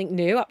again with something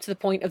new up to the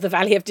point of the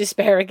valley of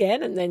despair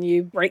again, and then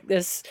you break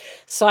this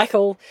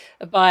cycle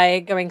by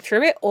going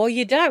through it, or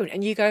you don't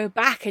and you go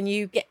back and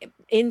you get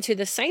into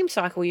the same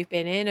cycle you've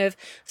been in of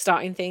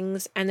starting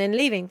things and then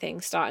leaving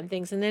things, starting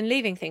things and then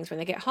leaving things when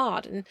they get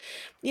hard. And,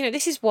 you know,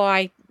 this is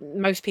why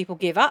most people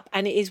give up,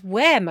 and it is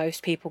where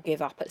most people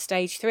give up at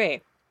stage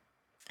 3.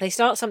 They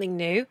start something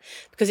new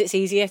because it's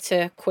easier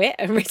to quit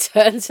and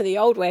return to the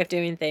old way of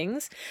doing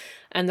things.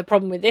 And the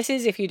problem with this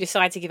is if you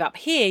decide to give up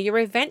here, you're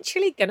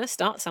eventually going to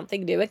start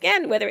something new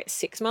again, whether it's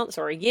 6 months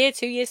or a year,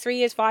 2 years, 3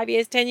 years, 5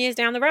 years, 10 years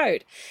down the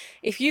road.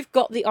 If you've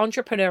got the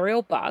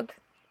entrepreneurial bug,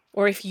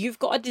 or if you've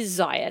got a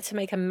desire to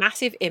make a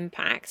massive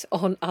impact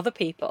on other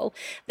people,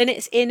 then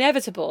it's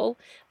inevitable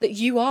that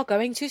you are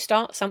going to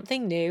start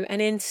something new.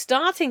 And in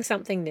starting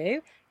something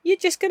new, you're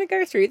just going to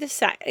go through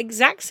the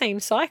exact same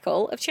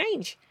cycle of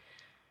change.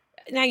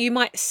 Now, you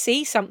might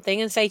see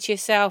something and say to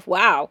yourself,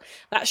 wow,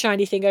 that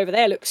shiny thing over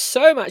there looks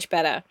so much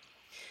better.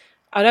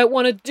 I don't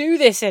want to do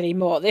this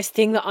anymore. This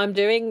thing that I'm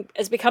doing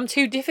has become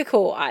too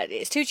difficult.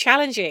 It's too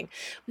challenging.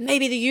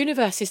 Maybe the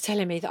universe is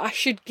telling me that I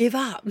should give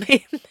up.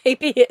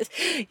 Maybe it's,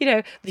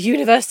 the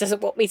universe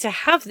doesn't want me to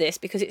have this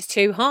because it's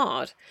too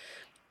hard.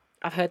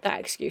 I've heard that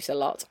excuse a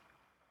lot.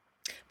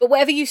 But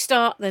whatever you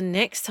start the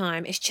next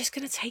time, it's just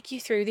going to take you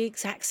through the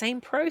exact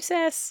same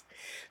process.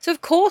 So,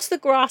 of course, the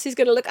grass is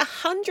going to look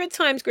 100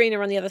 times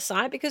greener on the other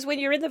side, because when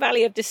you're in the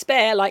valley of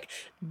despair, like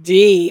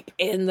deep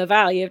in the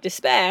valley of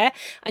despair,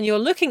 and you're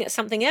looking at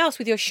something else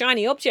with your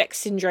shiny object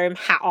syndrome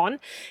hat on,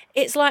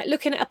 it's like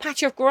looking at a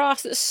patch of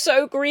grass that's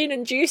so green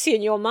and juicy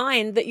in your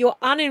mind that your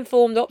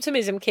uninformed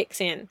optimism kicks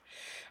in.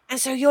 And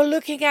so you're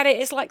looking at it,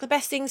 it's like the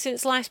best thing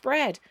since sliced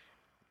bread.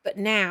 But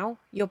now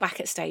you're back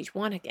at stage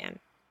 1 again.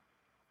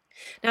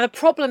 Now, the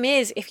problem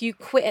is if you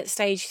quit at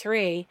stage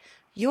 3,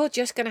 you're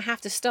just going to have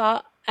to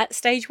start at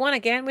stage 1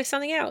 again with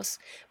something else,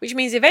 which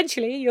means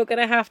eventually you're going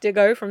to have to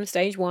go from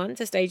stage 1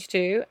 to stage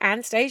 2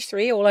 and stage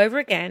 3 all over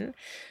again.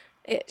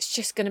 It's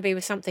just going to be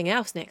with something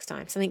else next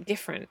time, something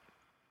different.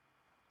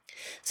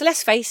 So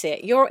let's face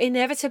it, you're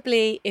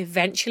inevitably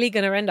eventually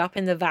going to end up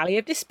in the valley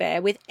of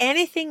despair with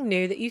anything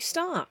new that you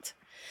start.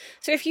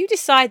 So if you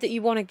decide that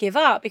you want to give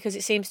up because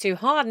it seems too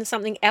hard and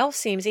something else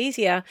seems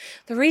easier,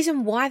 the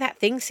reason why that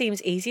thing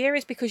seems easier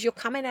is because you're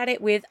coming at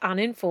it with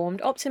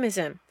uninformed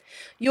optimism.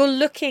 You're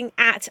looking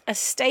at a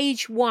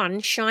stage 1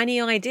 shiny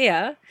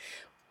idea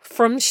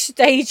from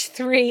stage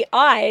 3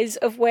 eyes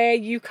of where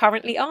you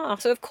currently are.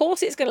 So of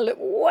course it's going to look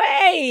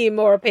way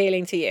more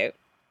appealing to you.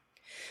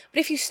 But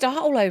if you start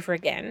all over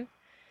again,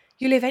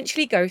 you'll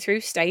eventually go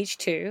through stage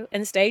 2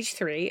 and stage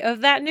 3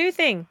 of that new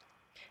thing.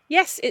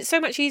 Yes, it's so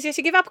much easier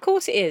to give up. Of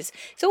course it is.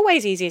 It's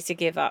always easier to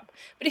give up.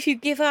 But if you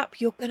give up,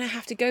 you're going to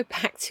have to go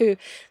back to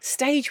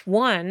stage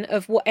 1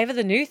 of whatever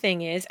the new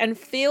thing is and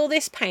feel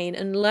this pain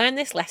and learn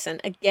this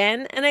lesson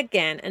again and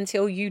again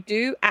until you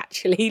do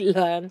actually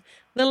learn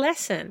the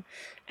lesson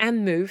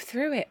and move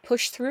through it,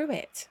 push through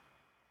it.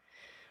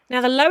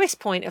 Now, the lowest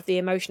point of the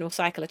emotional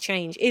cycle of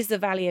change is the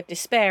valley of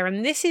despair.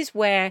 And this is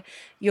where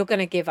you're going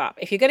to give up.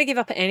 If you're going to give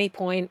up at any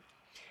point,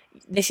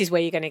 this is where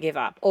you're going to give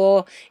up.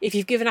 Or if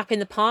you've given up in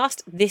the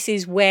past, this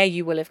is where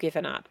you will have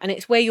given up. And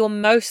it's where you're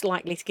most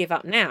likely to give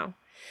up now.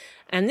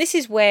 And this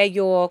is where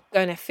you're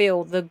going to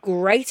feel the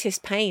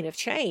greatest pain of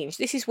change.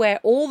 This is where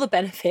all the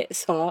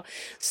benefits are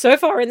so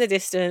far in the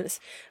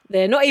distance.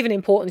 They're not even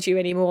important to you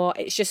anymore.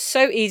 It's just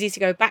so easy to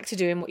go back to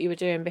doing what you were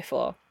doing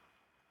before.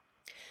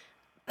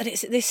 But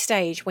it's at this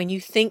stage when you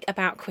think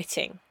about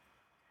quitting,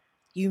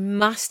 you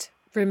must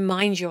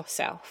remind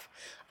yourself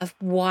of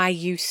why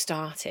you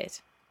started.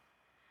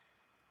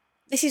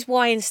 This is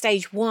why in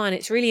stage 1,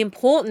 it's really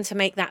important to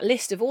make that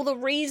list of all the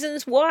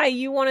reasons why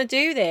you want to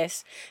do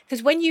this.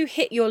 Because when you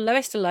hit your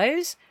lowest of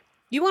lows,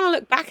 you want to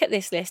look back at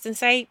this list and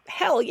say,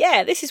 hell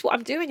yeah, this is what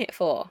I'm doing it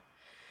for.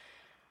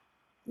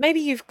 Maybe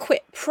you've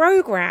quit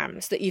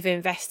programs that you've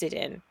invested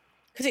in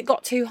because it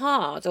got too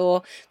hard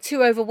or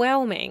too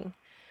overwhelming.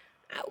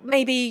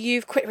 Maybe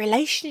you've quit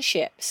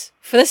relationships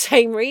for the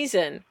same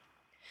reason.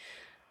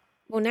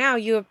 Well, now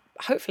you're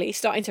hopefully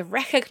starting to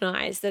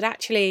recognize that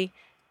actually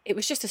it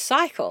was just a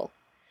cycle.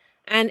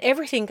 And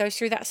everything goes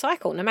through that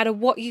cycle. No matter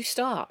what you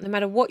start, no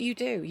matter what you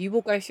do, you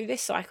will go through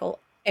this cycle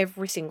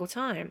every single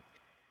time.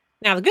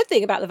 Now, the good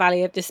thing about the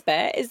Valley of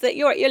Despair is that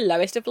you're at your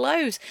lowest of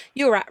lows.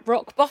 You're at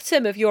rock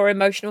bottom of your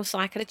emotional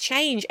cycle of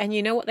change. And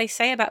you know what they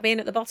say about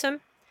being at the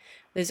bottom?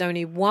 There's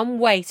only one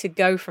way to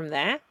go from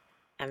there,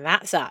 and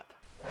that's up.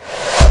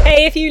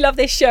 Hey, if you love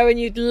this show and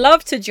you'd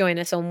love to join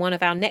us on one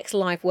of our next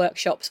live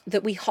workshops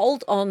that we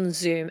hold on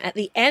Zoom at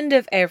the end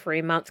of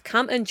every month,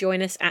 come and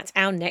join us at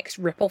our next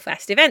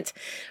Ripplefest event.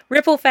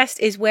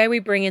 Ripplefest is where we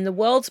bring in the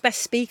world's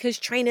best speakers,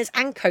 trainers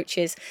and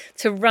coaches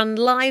to run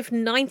live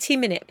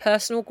 90-minute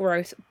personal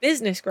growth,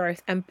 business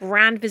growth and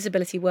brand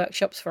visibility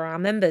workshops for our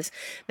members.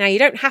 Now, you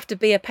don't have to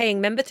be a paying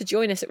member to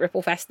join us at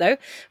Ripplefest though.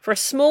 For a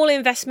small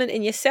investment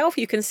in yourself,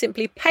 you can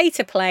simply pay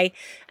to play,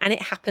 and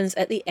it happens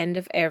at the end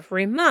of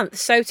every month.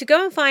 So to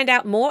go and find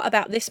out more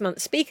about this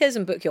month's speakers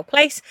and book your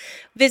place,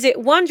 visit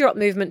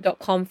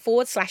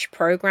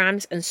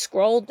onedropmovement.com/programs and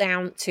scroll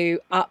down to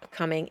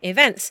upcoming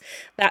events.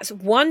 That's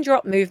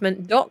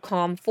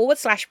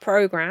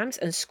onedropmovement.com/programs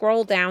and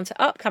scroll down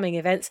to upcoming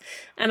events.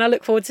 And I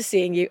look forward to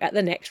seeing you at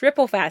the next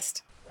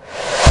Ripplefest.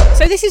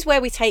 So this is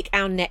where we take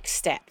our next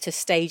step to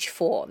stage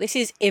 4. This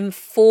is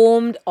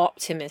informed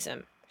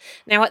optimism.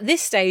 Now, at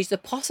this stage, the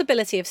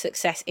possibility of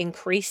success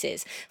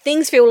increases.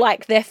 Things feel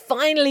like they're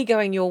finally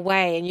going your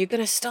way, and you're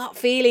going to start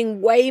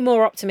feeling way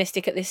more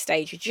optimistic at this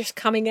stage. You're just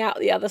coming out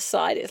the other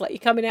side. It's like you're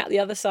coming out the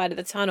other side of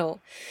the tunnel.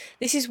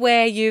 This is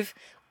where you've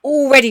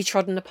already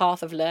trodden the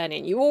path of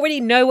learning. You already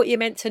know what you're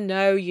meant to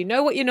know. You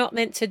know what you're not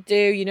meant to do.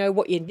 You know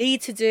what you need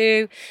to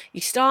do.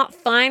 You start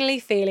finally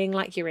feeling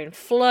like you're in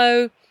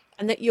flow,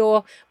 and that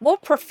you're more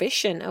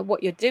proficient at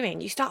what you're doing.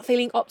 You start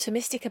feeling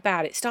optimistic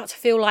about it, start to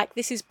feel like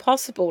this is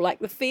possible, like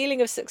the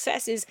feeling of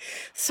success is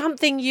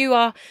something you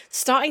are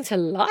starting to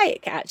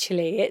like,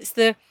 actually. It's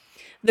the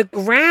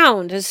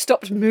ground has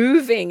stopped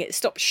moving, it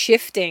stopped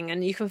shifting,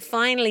 and you can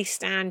finally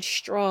stand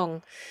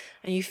strong,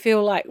 and you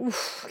feel like,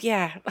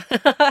 yeah,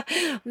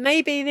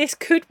 maybe this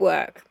could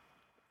work.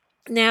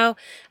 Now,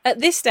 at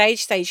this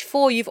stage, stage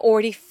 4, you've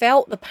already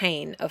felt the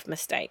pain of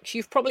mistakes.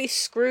 You've probably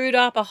screwed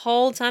up a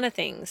whole ton of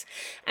things.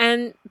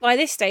 And by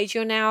this stage,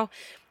 you're now,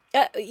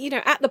 at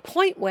the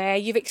point where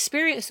you've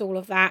experienced all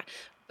of that,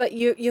 but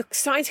you're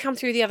starting to come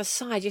through the other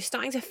side. You're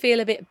starting to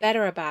feel a bit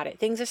better about it.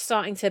 Things are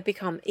starting to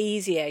become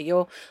easier.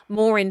 You're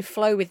more in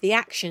flow with the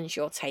actions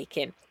you're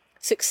taking.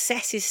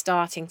 Success is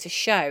starting to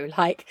show,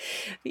 like,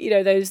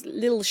 those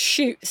little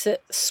shoots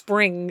at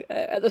spring.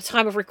 At the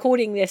time of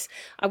recording this,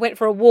 I went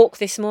for a walk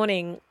this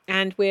morning,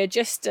 and we're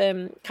just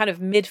kind of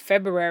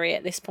mid-February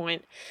at this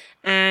point,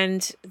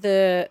 and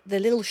the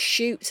little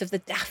shoots of the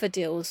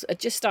daffodils are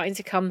just starting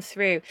to come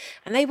through,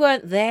 and they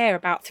weren't there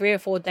about 3 or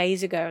 4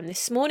 days ago, and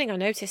this morning I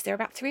noticed they're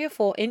about 3 or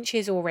 4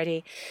 inches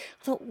already.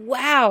 I thought,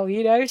 wow,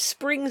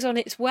 spring's on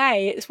its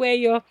way. It's where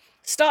you're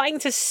starting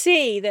to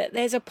see that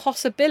there's a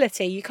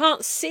possibility. You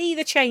can't see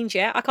the change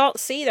yet. I can't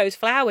see those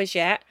flowers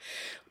yet,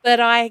 but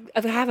I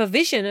have a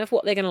vision of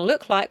what they're going to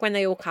look like when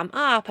they all come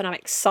up, and I'm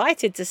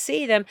excited to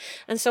see them.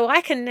 And so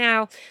I can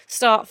now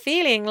start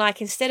feeling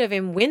like, instead of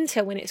in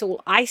winter when it's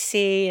all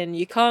icy and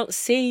you can't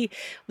see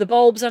the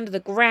bulbs under the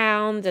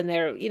ground and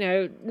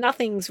they're,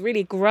 nothing's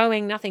really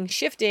growing, nothing's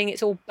shifting,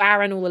 it's all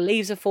barren, all the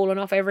leaves have fallen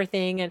off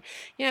everything. And,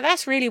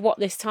 that's really what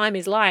this time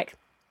is like.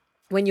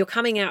 When you're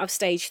coming out of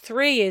stage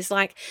 3 is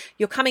like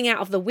you're coming out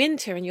of the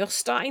winter and you're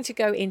starting to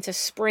go into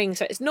spring.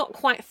 So it's not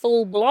quite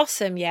full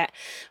blossom yet,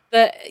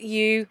 but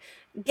you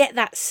get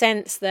that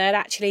sense that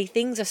actually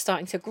things are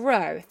starting to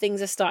grow,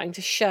 things are starting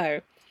to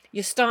show.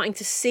 You're starting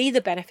to see the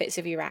benefits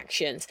of your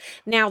actions.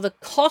 Now the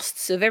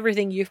costs of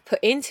everything you've put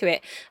into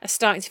it are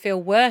starting to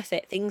feel worth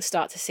it. Things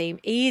start to seem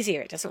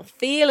easier. It doesn't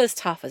feel as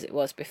tough as it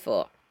was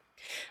before.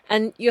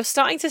 And you're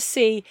starting to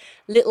see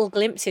little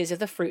glimpses of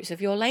the fruits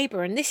of your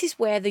labor. And this is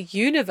where the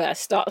universe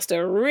starts to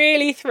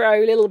really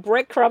throw little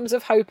breadcrumbs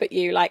of hope at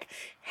you, like,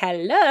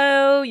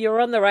 hello, you're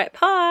on the right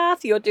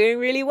path, you're doing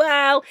really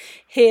well.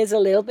 Here's a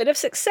little bit of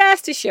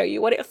success to show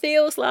you what it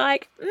feels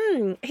like.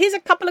 Here's a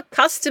couple of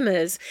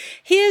customers.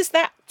 Here's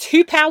that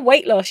 2-pound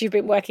weight loss you've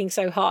been working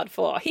so hard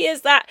for.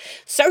 Here's that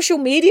social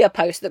media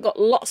post that got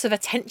lots of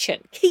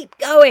attention. Keep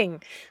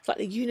going. It's like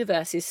the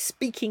universe is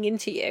speaking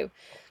into you.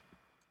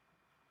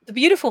 The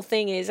beautiful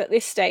thing is, at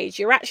this stage,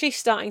 you're actually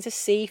starting to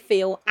see,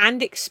 feel,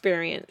 and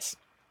experience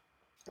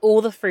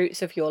all the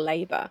fruits of your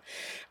labor.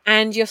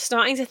 And you're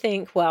starting to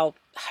think, well,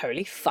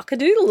 holy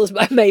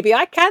fuckadoodles, maybe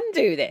I can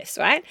do this,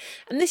 right?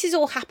 And this is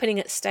all happening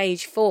at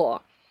stage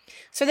 4.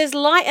 So there's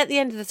light at the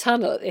end of the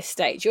tunnel at this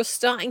stage. You're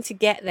starting to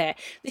get there.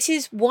 This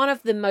is one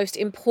of the most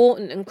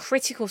important and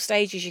critical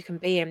stages you can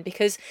be in,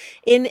 because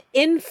in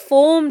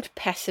informed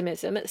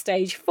pessimism at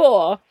stage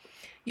 4,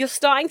 you're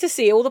starting to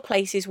see all the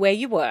places where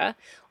you were,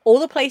 all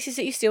the places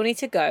that you still need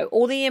to go,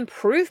 all the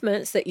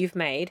improvements that you've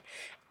made,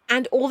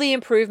 and all the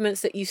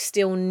improvements that you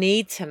still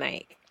need to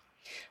make.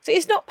 So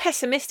it's not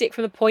pessimistic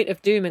from the point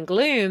of doom and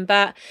gloom,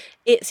 but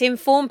it's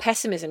informed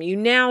pessimism. You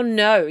now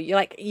know,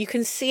 you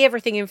can see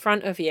everything in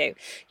front of you.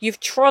 You've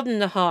trodden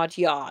the hard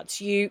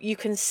yards. You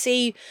can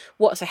see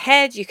what's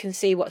ahead. You can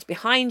see what's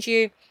behind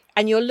you.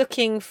 And you're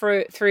looking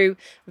through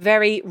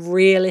very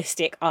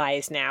realistic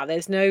eyes now.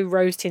 There's no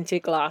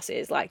rose-tinted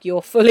glasses. Like,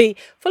 you're fully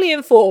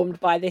informed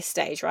by this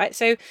stage, right?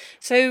 So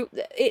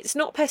it's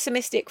not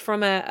pessimistic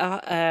from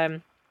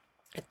a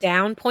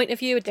down point of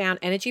view, a down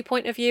energy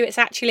point of view. It's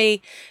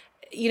actually,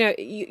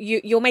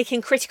 you're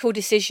making critical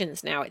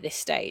decisions now at this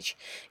stage.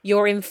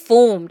 You're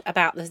informed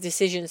about the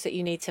decisions that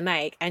you need to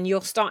make, and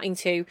you're starting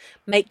to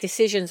make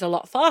decisions a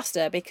lot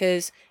faster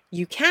because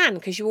you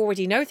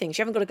already know things.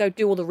 You haven't got to go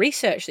do all the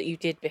research that you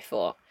did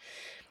before.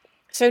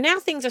 So now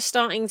things are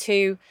starting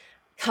to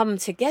come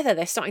together.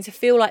 They're starting to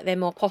feel like they're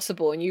more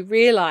possible, and you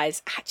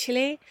realize,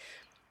 actually,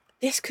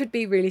 this could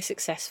be really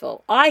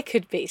successful. I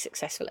could be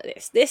successful at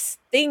this. This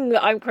thing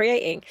that I'm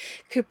creating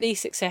could be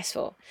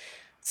successful.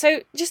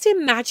 So just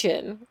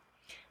imagine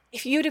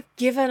if you'd have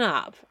given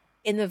up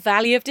in the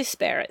valley of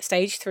despair at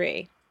stage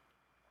 3,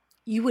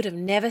 you would have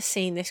never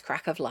seen this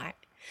crack of light.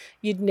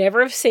 You'd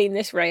never have seen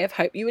this ray of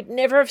hope. You would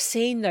never have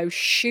seen those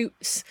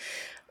shoots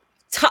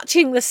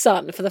touching the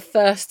sun for the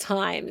first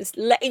time,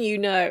 letting you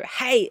know,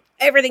 hey,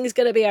 everything's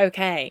going to be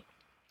okay.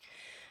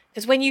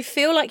 Because when you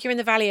feel like you're in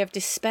the valley of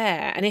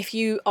despair, and if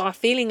you are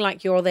feeling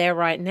like you're there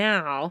right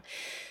now,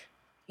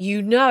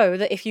 you know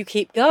that if you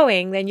keep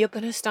going, then you're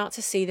going to start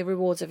to see the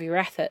rewards of your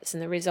efforts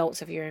and the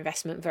results of your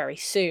investment very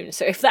soon.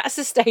 So if that's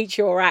the stage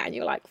you're at and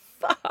you're like,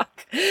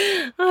 fuck,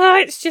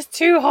 it's just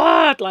too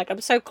hard, like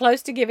I'm so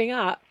close to giving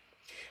up,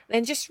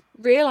 then just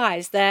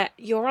realize that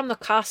you're on the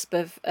cusp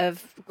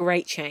of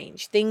great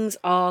change. Things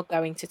are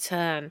going to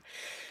turn.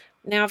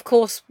 Now, of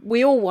course,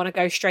 we all want to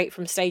go straight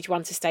from stage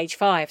 1 to stage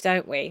 5,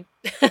 don't we?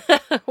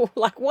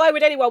 Like, why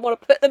would anyone want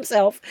to put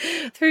themselves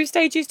through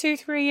stages 2,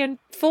 3, and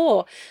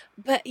 4?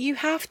 But you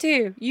have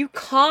to. You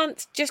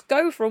can't just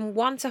go from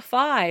 1 to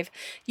 5.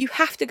 You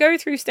have to go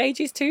through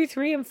stages 2,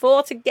 3, and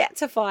 4 to get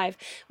to 5,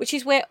 which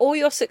is where all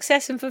your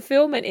success and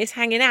fulfillment is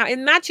hanging out.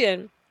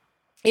 Imagine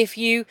if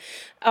you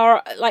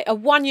are like a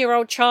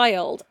 1-year-old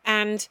child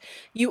and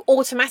you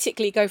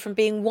automatically go from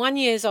being 1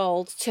 year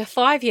old to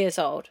 5 years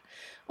old.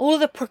 All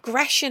the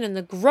progression and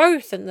the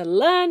growth and the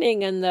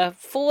learning and the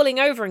falling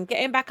over and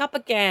getting back up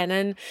again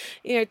and,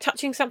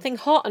 touching something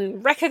hot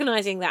and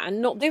recognizing that and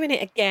not doing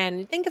it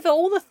again. Think of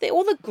all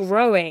the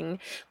growing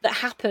that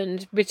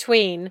happened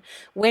between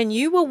when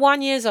you were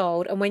 1 year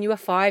old and when you were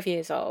 5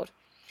 years old.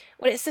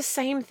 Well, it's the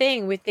same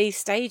thing with these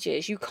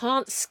stages. You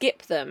can't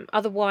skip them.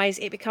 Otherwise,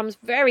 it becomes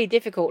very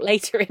difficult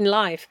later in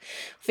life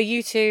for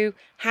you to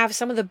have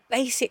some of the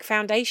basic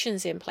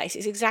foundations in place.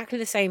 It's exactly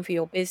the same for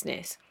your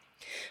business.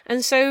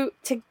 And so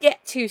to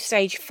get to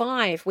stage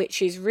 5,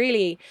 which is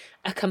really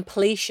a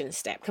completion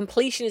step,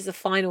 completion is the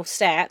final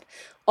step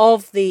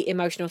of the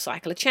emotional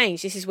cycle of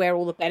change. This is where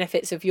all the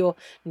benefits of your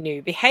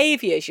new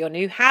behaviors, your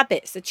new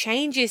habits, the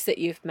changes that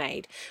you've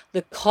made,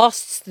 the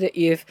costs that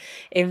you've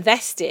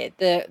invested,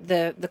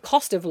 the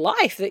cost of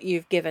life that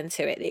you've given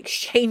to it, the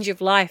exchange of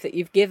life that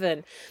you've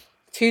given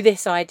to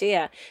this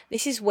idea.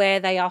 This is where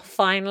they are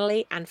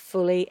finally and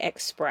fully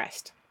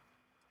expressed.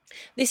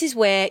 This is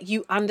where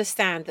you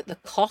understand that the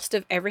cost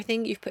of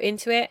everything you've put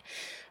into it,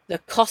 the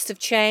cost of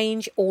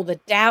change, all the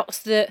doubts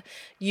that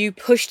you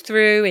pushed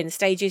through in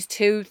stages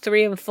 2,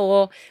 3, and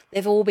 4,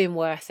 they've all been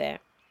worth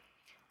it.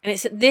 And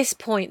it's at this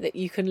point that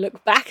you can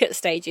look back at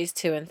stages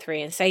 2 and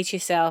 3 and say to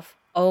yourself,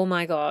 oh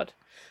my God,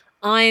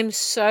 I am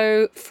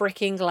so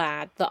freaking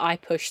glad that I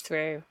pushed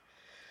through.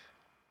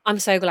 I'm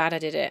so glad I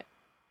did it.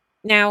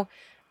 Now,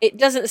 it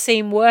doesn't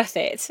seem worth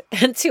it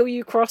until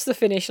you cross the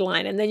finish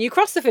line. And then you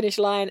cross the finish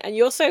line and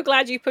you're so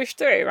glad you pushed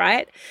through,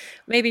 right?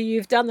 Maybe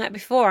you've done that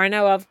before. I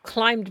know I've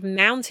climbed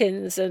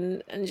mountains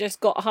and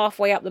just got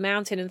halfway up the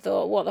mountain and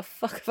thought, what the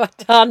fuck have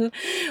I done?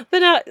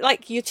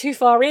 But you're too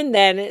far in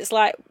then. It's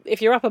like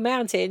if you're up a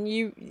mountain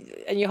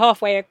and you're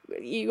halfway,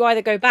 you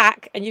either go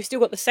back and you've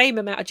still got the same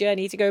amount of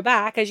journey to go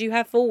back as you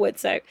have forward.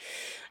 So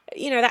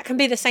that can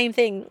be the same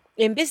thing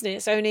in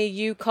business, only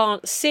you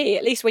can't see.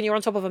 At least when you're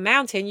on top of a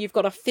mountain, you've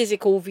got a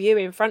physical view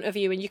in front of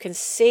you and you can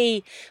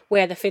see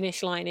where the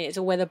finish line is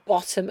or where the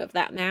bottom of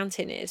that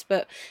mountain is.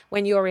 But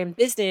when you're in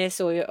business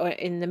or you're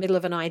in the middle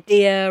of an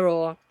idea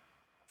or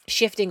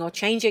shifting or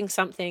changing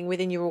something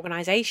within your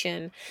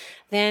organization,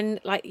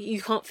 then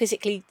you can't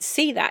physically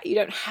see that. You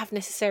don't have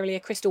necessarily a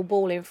crystal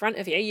ball in front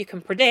of you. You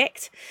can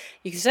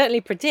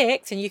certainly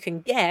predict and you can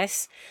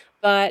guess,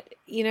 but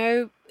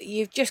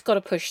you've just got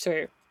to push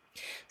through.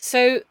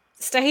 So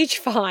stage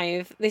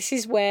 5, this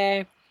is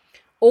where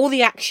all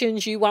the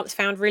actions you once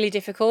found really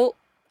difficult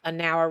are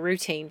now a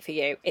routine for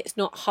you. It's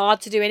not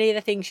hard to do any of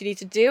the things you need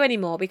to do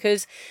anymore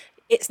because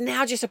it's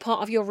now just a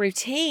part of your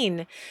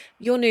routine.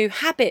 Your new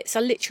habits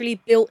are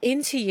literally built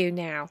into you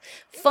now.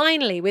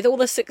 Finally, with all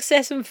the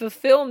success and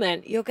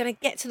fulfillment, you're going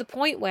to get to the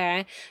point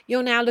where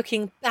you're now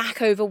looking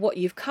back over what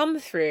you've come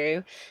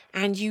through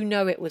and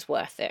it was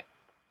worth it.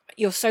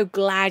 You're so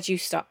glad you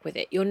stuck with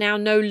it. You're now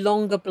no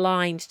longer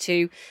blind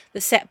to the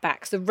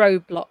setbacks, the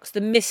roadblocks,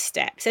 the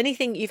missteps,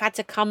 anything you've had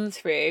to come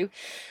through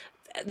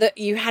that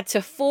you had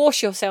to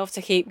force yourself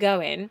to keep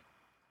going.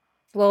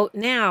 Well,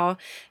 now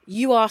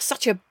you are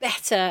such a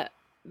better,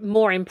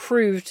 more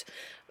improved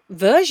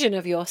version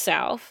of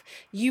yourself.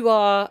 You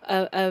are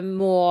a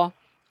more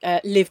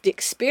lived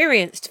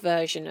experienced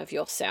version of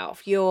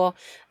yourself. You're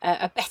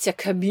a better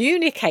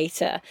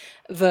communicator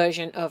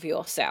version of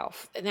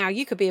yourself. Now,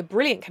 you could be a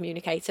brilliant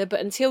communicator, but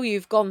until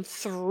you've gone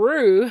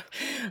through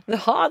the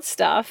hard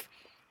stuff,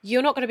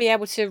 you're not going to be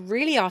able to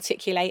really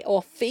articulate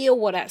or feel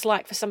what it's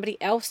like for somebody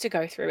else to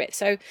go through it.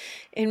 So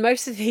in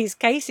most of these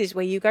cases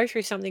where you go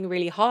through something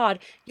really hard,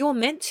 you're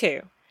meant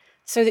to,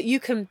 so that you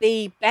can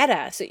be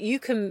better, so that you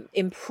can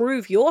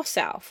improve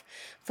yourself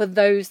for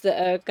those that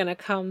are going to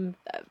come.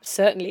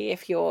 Certainly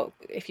if you're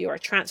a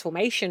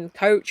transformation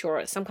coach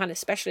or some kind of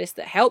specialist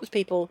that helps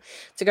people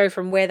to go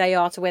from where they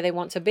are to where they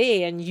want to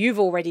be, and you've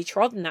already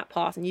trodden that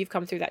path and you've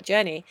come through that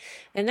journey,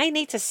 then they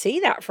need to see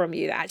that from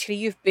you, that actually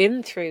you've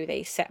been through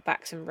these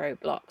setbacks and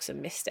roadblocks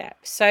and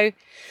missteps. So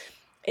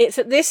it's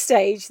at this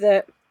stage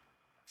that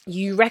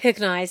you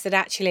recognize that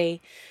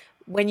actually,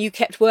 when you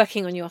kept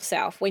working on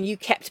yourself, when you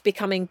kept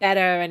becoming better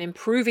and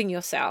improving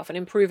yourself and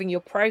improving your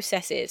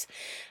processes,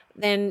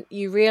 then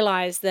you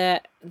realize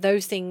that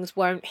those things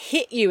won't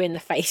hit you in the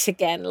face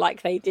again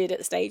like they did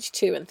at stage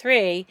 2 and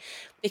 3,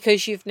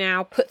 because you've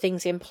now put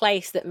things in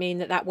place that mean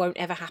that that won't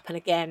ever happen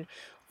again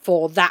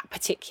for that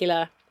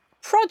particular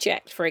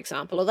project, for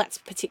example, or that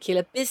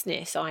particular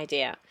business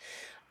idea.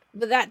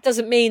 But that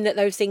doesn't mean that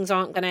those things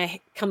aren't going to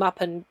come up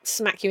and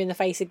smack you in the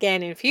face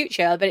again in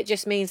future. But it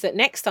just means that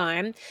next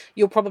time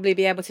you'll probably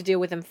be able to deal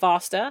with them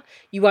faster.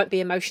 You won't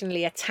be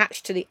emotionally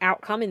attached to the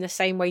outcome in the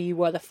same way you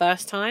were the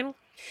first time.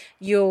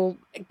 You'll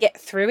get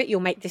through it. You'll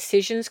make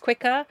decisions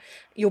quicker.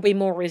 You'll be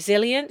more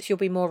resilient. You'll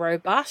be more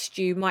robust.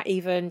 You might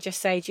even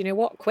just say, do you know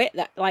what, quit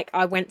that. Like,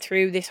 I went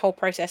through this whole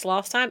process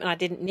last time and I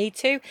didn't need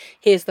to.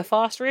 Here's the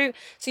fast route.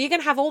 So you're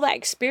going to have all that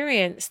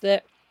experience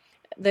that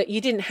you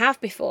didn't have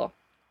before.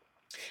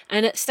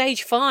 And at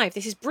stage 5,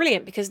 this is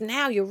brilliant because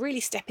now you're really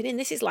stepping in.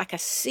 This is like a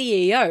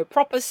CEO,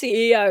 proper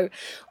CEO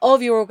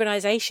of your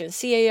organization,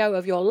 CEO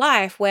of your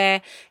life,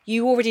 where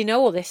you already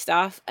know all this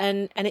stuff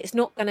and it's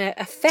not going to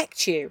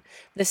affect you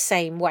the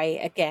same way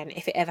again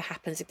if it ever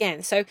happens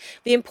again. So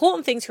the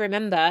important thing to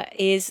remember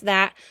is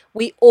that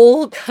we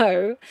all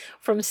go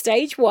from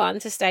stage 1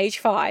 to stage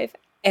 5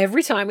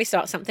 every time we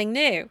start something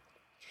new.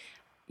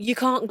 You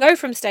can't go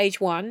from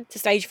stage 1 to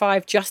stage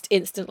 5 just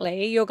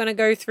instantly. You're going to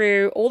go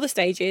through all the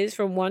stages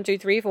from 1, 2,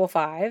 3, 4,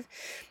 5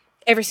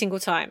 every single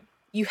time.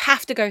 You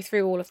have to go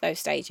through all of those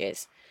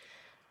stages.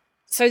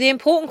 So the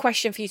important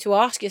question for you to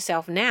ask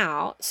yourself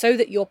now, so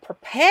that you're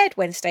prepared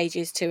when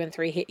stages 2 and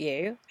 3 hit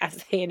you,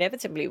 as they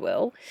inevitably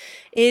will,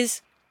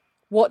 is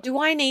what do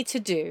I need to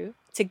do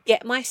to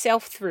get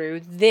myself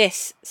through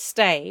this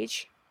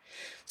stage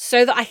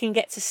so that I can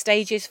get to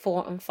stages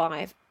 4 and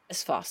 5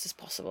 as fast as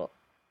possible?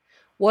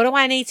 What do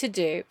I need to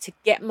do to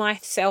get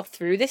myself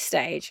through this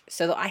stage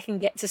so that I can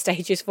get to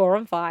stages 4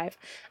 and 5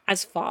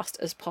 as fast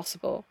as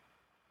possible?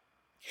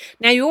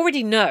 Now, you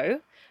already know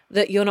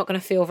that you're not going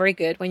to feel very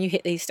good when you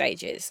hit these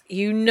stages.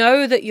 You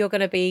know that you're going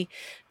to be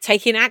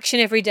taking action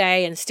every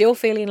day and still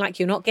feeling like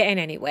you're not getting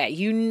anywhere.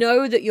 You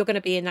know that you're going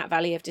to be in that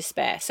valley of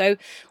despair. So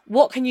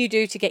what can you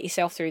do to get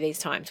yourself through these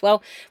times?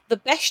 Well, the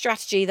best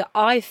strategy that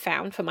I've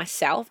found for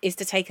myself is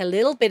to take a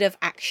little bit of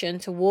action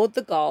toward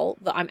the goal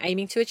that I'm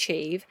aiming to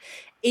achieve,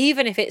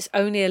 even if it's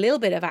only a little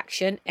bit of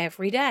action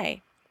every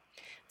day.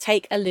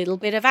 Take a little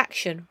bit of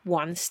action,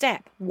 one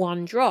step,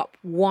 one drop,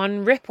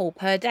 one ripple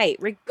per day,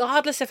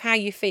 regardless of how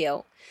you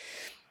feel.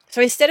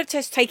 So instead of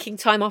just taking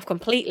time off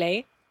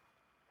completely,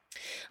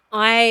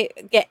 I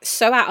get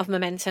so out of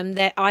momentum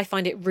that I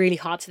find it really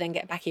hard to then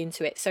get back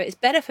into it. So it's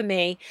better for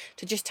me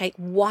to just take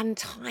one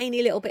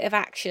tiny little bit of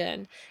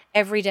action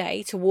every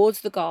day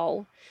towards the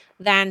goal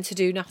than to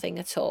do nothing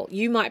at all.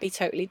 You might be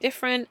totally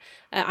different.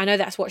 I know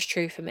that's what's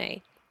true for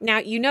me. Now,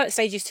 you know at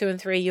stages 2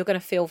 and 3, you're going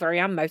to feel very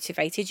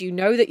unmotivated. You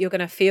know that you're going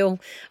to feel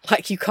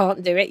like you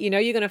can't do it. You know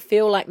you're going to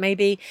feel like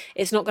maybe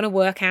it's not going to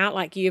work out,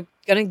 like you're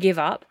going to give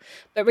up.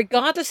 But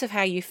regardless of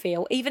how you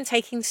feel, even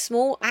taking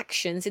small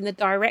actions in the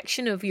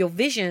direction of your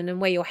vision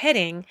and where you're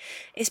heading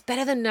is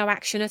better than no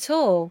action at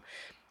all.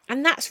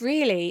 And that's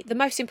really the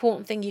most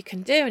important thing you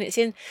can do. And it's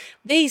in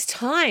these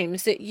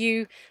times that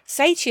you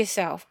say to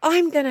yourself,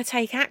 I'm going to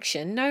take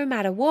action no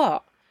matter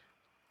what.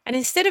 And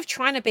instead of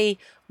trying to be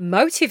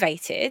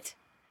motivated,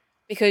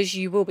 because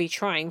you will be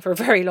trying for a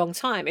very long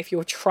time if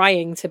you're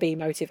trying to be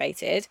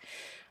motivated,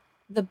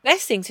 the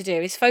best thing to do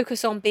is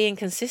focus on being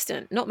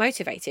consistent, not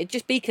motivated.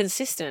 Just be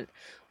consistent.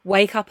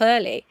 Wake up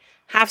early.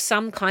 Have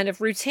some kind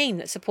of routine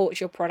that supports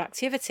your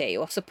productivity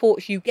or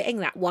supports you getting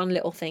that one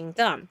little thing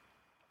done.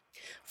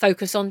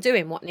 Focus on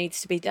doing what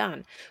needs to be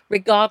done,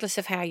 regardless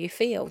of how you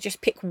feel.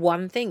 Just pick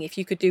one thing. If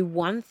you could do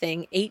one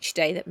thing each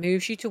day that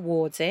moves you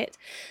towards it,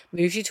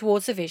 moves you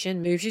towards the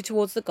vision, moves you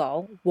towards the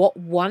goal, what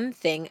one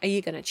thing are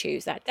you going to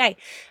choose that day?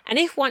 And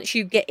if once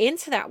you get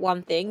into that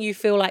one thing, you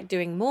feel like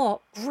doing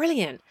more,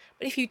 brilliant.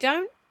 But if you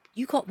don't,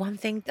 you got one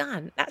thing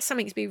done. That's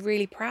something to be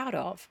really proud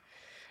of.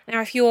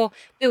 Now, if you're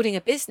building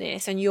a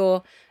business and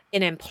you're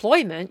in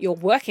employment, you're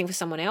working for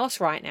someone else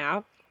right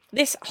now,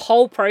 this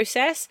whole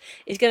process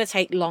is going to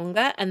take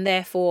longer, and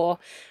therefore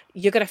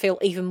you're going to feel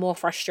even more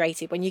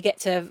frustrated. When you get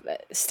to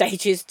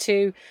stages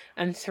 2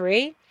 and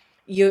 3,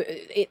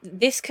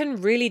 this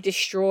can really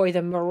destroy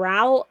the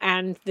morale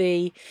and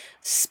the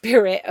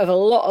spirit of a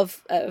lot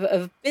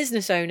of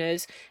business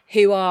owners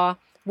who are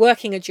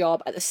working a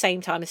job at the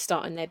same time as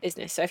starting their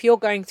business. So if you're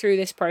going through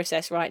this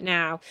process right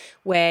now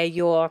where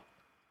you're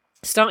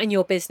starting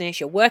your business,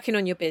 you're working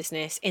on your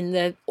business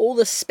in all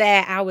the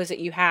spare hours that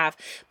you have,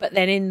 but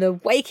then in the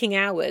waking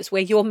hours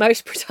where you're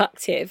most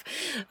productive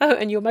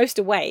and you're most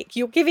awake,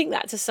 you're giving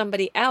that to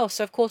somebody else.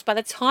 So of course, by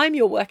the time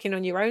you're working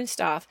on your own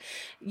stuff,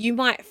 you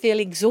might feel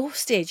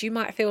exhausted. You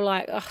might feel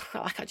like, oh,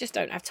 I just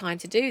don't have time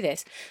to do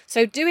this.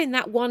 So doing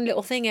that one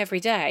little thing every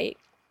day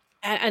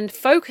and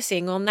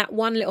focusing on that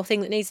one little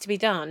thing that needs to be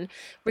done,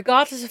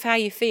 regardless of how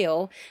you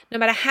feel, no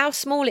matter how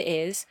small it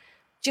is,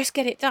 just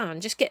get it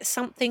done. Just get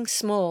something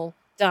small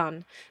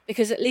done,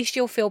 because at least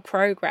you'll feel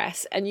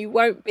progress and you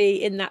won't be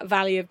in that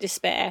valley of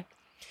despair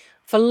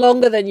for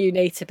longer than you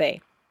need to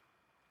be.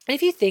 And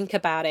if you think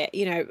about it,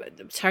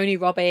 Tony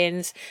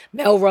Robbins,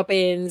 Mel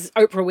Robbins,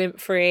 Oprah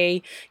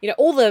Winfrey,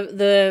 all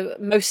the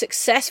most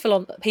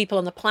successful people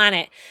on the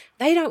planet,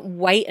 they don't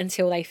wait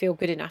until they feel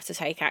good enough to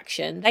take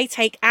action. They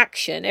take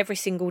action every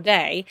single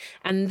day,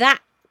 and that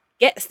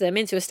gets them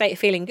into a state of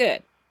feeling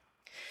good.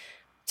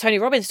 Tony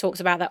Robbins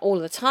talks about that all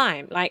the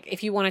time. Like,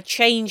 if you want to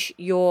change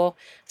your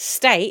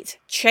state,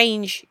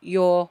 change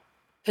your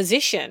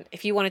position.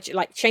 If you want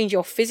to change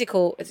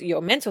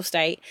your mental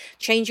state,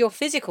 change your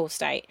physical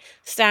state.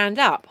 Stand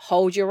up,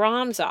 hold your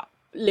arms up,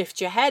 lift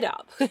your head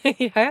up.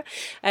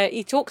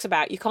 He talks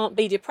about you can't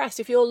be depressed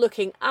if you're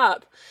looking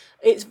up.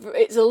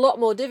 It's a lot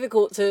more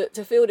difficult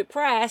to feel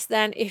depressed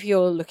than if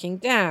you're looking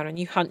down and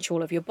you hunch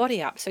all of your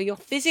body up. So your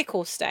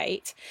physical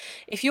state,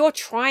 if you're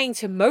trying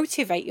to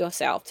motivate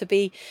yourself to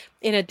be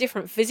in a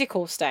different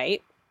physical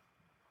state,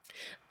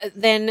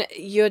 then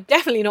you're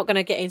definitely not going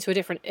to get into a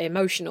different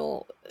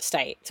emotional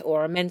state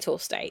or a mental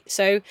state.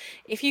 So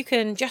if you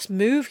can just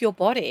move your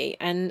body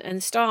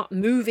and start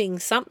moving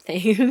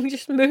something,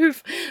 just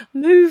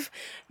move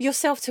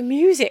yourself to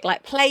music,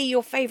 like play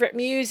your favorite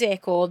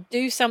music or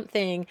do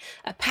something,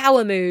 a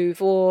power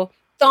move, or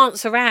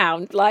dance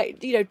around,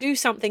 do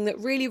something that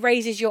really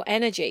raises your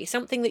energy,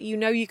 something that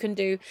you can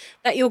do,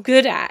 that you're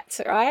good at,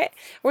 right?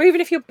 Or even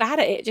if you're bad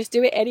at it, just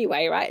do it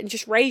anyway, right? And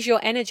just raise your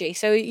energy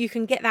so you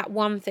can get that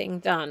one thing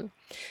done.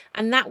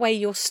 And that way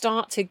you'll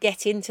start to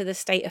get into the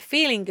state of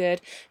feeling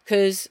good,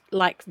 because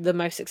like the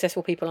most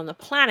successful people on the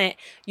planet,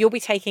 you'll be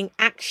taking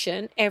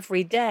action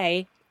every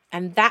day,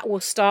 and that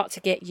will start to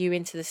get you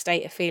into the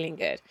state of feeling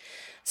good.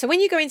 So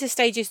when you go into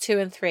stages 2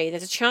 and 3,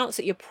 there's a chance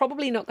that you're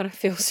probably not going to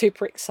feel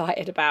super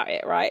excited about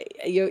it, right?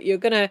 You're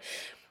going to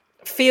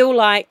feel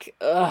like,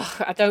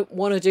 I don't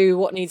want to do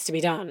what needs to be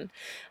done.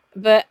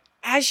 But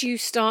as you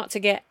start to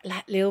get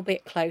that little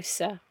bit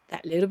closer,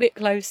 another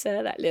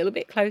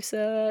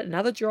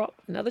drop.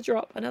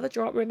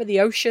 Remember, the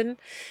ocean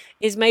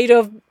is made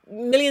of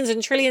millions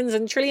and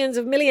trillions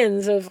of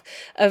millions of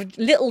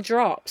little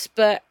drops,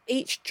 but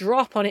each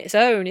drop on its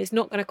own is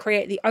not going to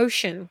create the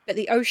ocean, but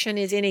the ocean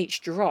is in each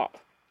drop.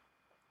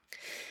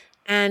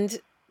 And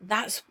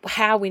that's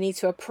how we need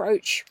to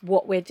approach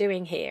what we're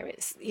doing here.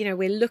 It's,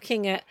 we're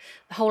looking at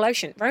the whole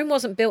ocean. Rome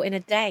wasn't built in a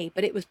day,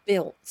 but it was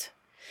built.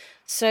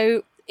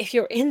 So if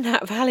you're in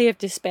that valley of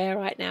despair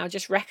right now,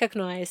 just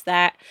recognize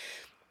that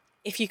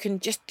if you can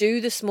just do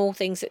the small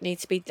things that need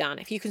to be done,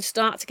 if you can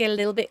start to get a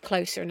little bit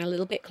closer and a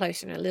little bit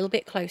closer and a little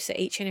bit closer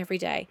each and every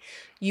day,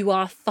 you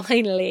are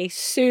finally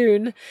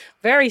soon,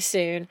 very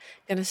soon,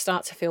 going to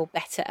start to feel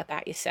better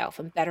about yourself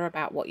and better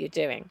about what you're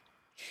doing.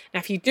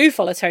 Now, if you do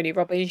follow Tony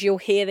Robbins, you'll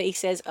hear that he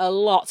says a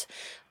lot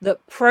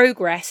that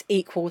progress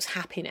equals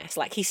happiness.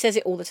 Like, he says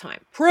it all the time.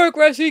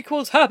 Progress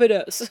equals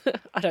happiness.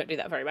 I don't do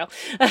that very well.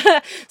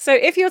 So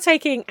if you're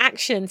taking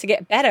action to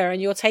get better,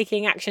 and you're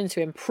taking action to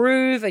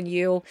improve, and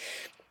you're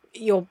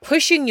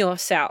pushing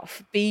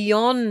yourself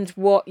beyond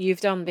what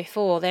you've done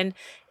before, then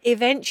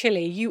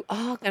eventually you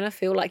are going to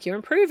feel like you're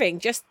improving,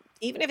 just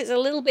even if it's a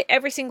little bit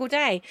every single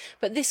day.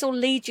 But this will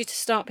lead you to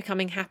start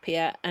becoming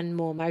happier and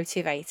more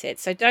motivated.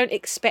 So don't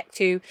expect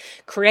to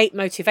create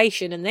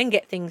motivation and then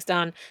get things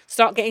done.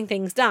 Start getting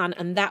things done,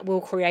 and that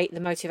will create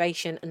the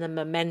motivation and the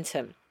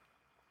momentum.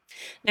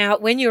 Now,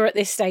 when you're at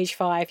this stage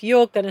 5,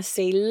 you're going to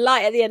see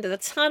light at the end of the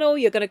tunnel.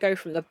 You're going to go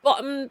from the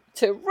bottom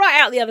to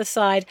right out the other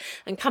side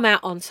and come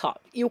out on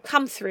top. You'll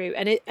come through,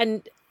 and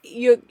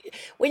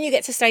when you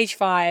get to stage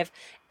 5,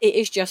 it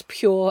is just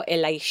pure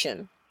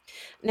elation.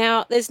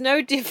 Now, there's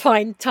no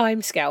defined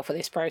time scale for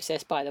this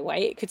process, by the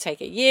way. It could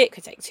take a year, it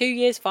could take 2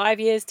 years, 5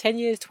 years, 10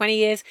 years, 20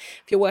 years.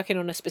 If you're working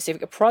on a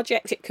specific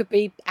project, it could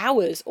be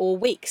hours or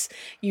weeks.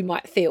 You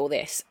might feel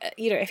this.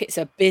 If it's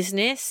a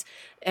business,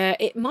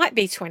 it might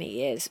be 20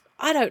 years.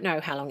 I don't know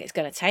how long it's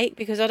going to take,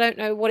 because I don't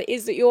know what it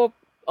is that you're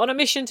on a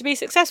mission to be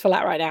successful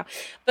at right now.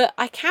 But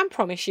I can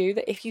promise you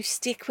that if you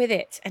stick with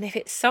it, and if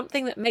it's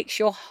something that makes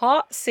your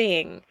heart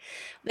sing,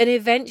 then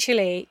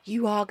eventually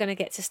you are going to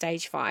get to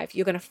stage 5.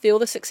 You're going to feel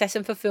the success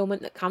and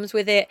fulfillment that comes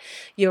with it.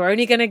 You're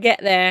only going to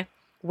get there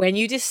when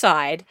you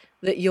decide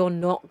that you're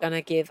not going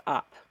to give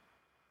up.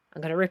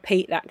 I'm going to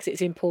repeat that because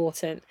it's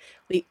important.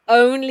 The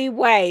only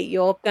way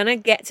you're going to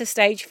get to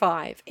stage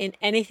 5 in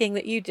anything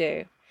that you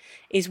do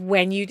is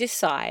when you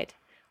decide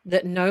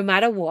that no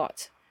matter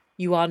what,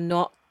 you are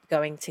not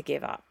going to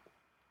give up.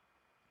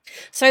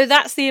 So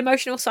that's the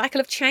emotional cycle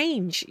of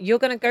change. You're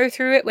going to go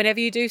through it whenever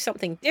you do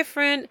something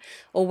different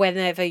or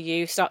whenever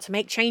you start to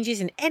make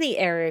changes in any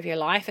area of your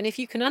life. And if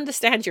you can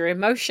understand your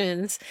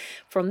emotions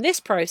from this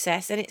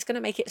process, then it's going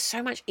to make it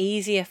so much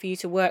easier for you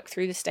to work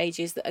through the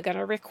stages that are going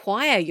to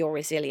require your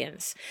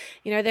resilience.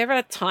 You know, there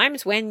are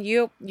times when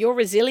your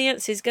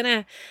resilience is going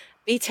to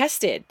be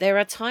tested. There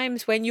are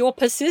times when your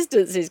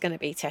persistence is going to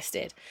be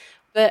tested.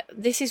 But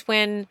this is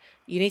when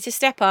you need to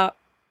step up.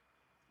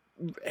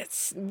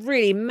 It's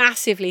really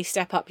massively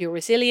step up your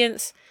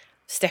resilience,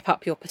 step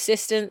up your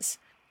persistence,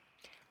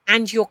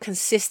 and your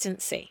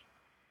consistency.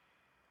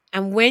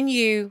 And when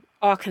you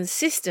are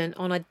consistent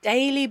on a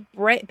daily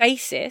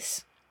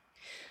basis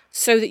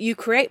so that you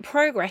create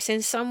progress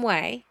in some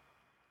way,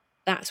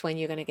 that's when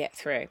you're going to get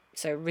through.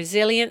 So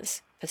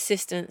resilience,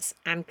 persistence,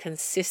 and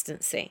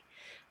consistency.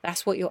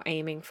 That's what you're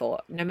aiming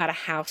for, no matter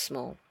how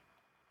small.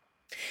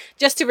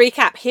 Just to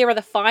recap, here are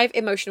the 5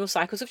 emotional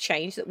cycles of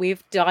change that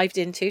we've dived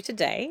into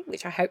today,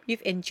 which I hope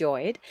you've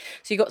enjoyed.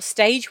 So you've got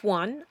stage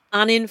 1,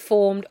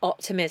 uninformed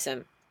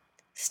optimism.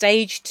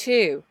 Stage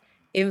 2,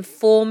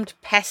 informed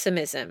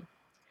pessimism.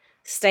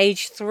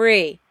 Stage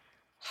 3,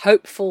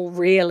 hopeful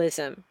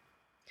realism.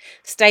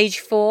 Stage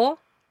 4,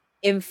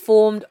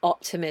 informed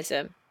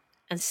optimism.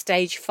 And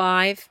stage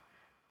 5,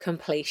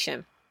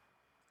 completion.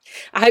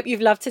 I hope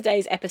you've loved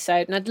today's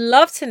episode, and I'd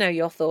love to know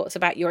your thoughts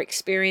about your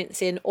experience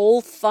in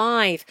all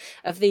 5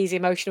 of these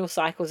emotional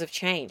cycles of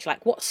change.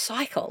 Like, what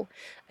cycle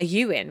are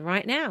you in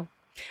right now?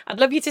 I'd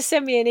love you to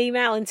send me an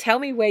email and tell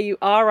me where you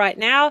are right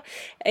now.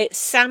 It's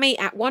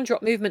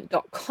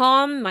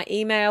sammy@onedropmovement.com. My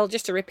email,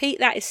 just to repeat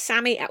that, is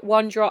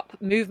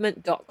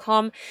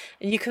sammy@onedropmovement.com.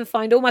 And you can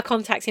find all my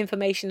contact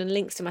information and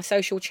links to my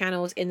social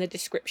channels in the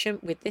description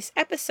with this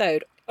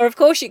episode. Or, of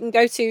course, you can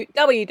go to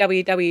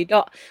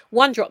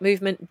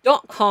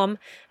www.onedropmovement.com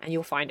and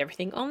you'll find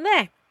everything on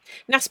there.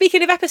 Now,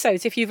 speaking of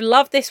episodes, if you've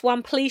loved this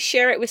one, please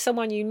share it with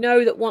someone you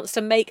know that wants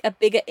to make a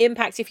bigger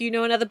impact. If you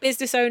know another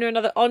business owner,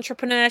 another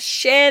entrepreneur,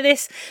 share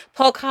this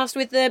podcast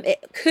with them. It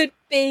could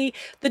be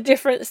the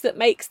difference that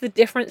makes the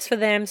difference for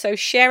them. So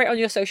share it on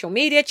your social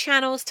media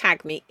channels.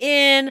 Tag me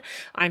in.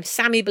 I'm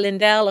Sammy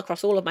Blindell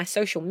across all of my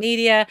social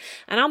media.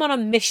 And I'm on a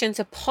mission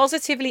to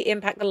positively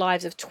impact the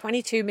lives of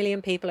 22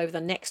 million people over the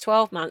next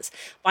 12 months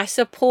by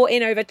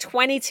supporting over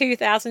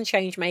 22,000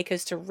 change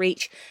makers to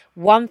reach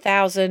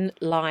 1,000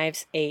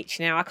 lives each.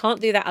 Now, I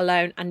can't do that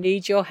alone. I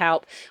need your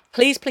help.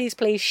 Please, please,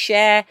 please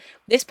share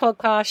this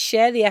podcast,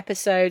 share the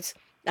episodes.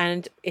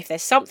 And if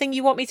there's something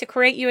you want me to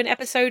create you an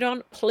episode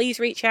on, please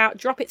reach out,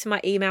 drop it to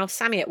my email,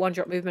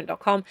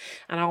 sammy@onedropmovement.com,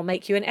 and I'll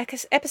make you an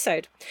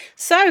episode.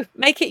 So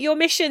make it your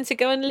mission to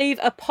go and leave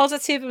a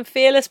positive and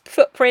fearless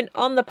footprint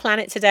on the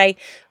planet today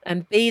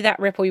and be that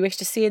ripple you wish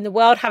to see in the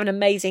world. Have an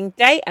amazing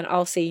day, and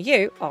I'll see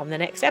you on the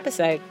next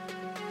episode.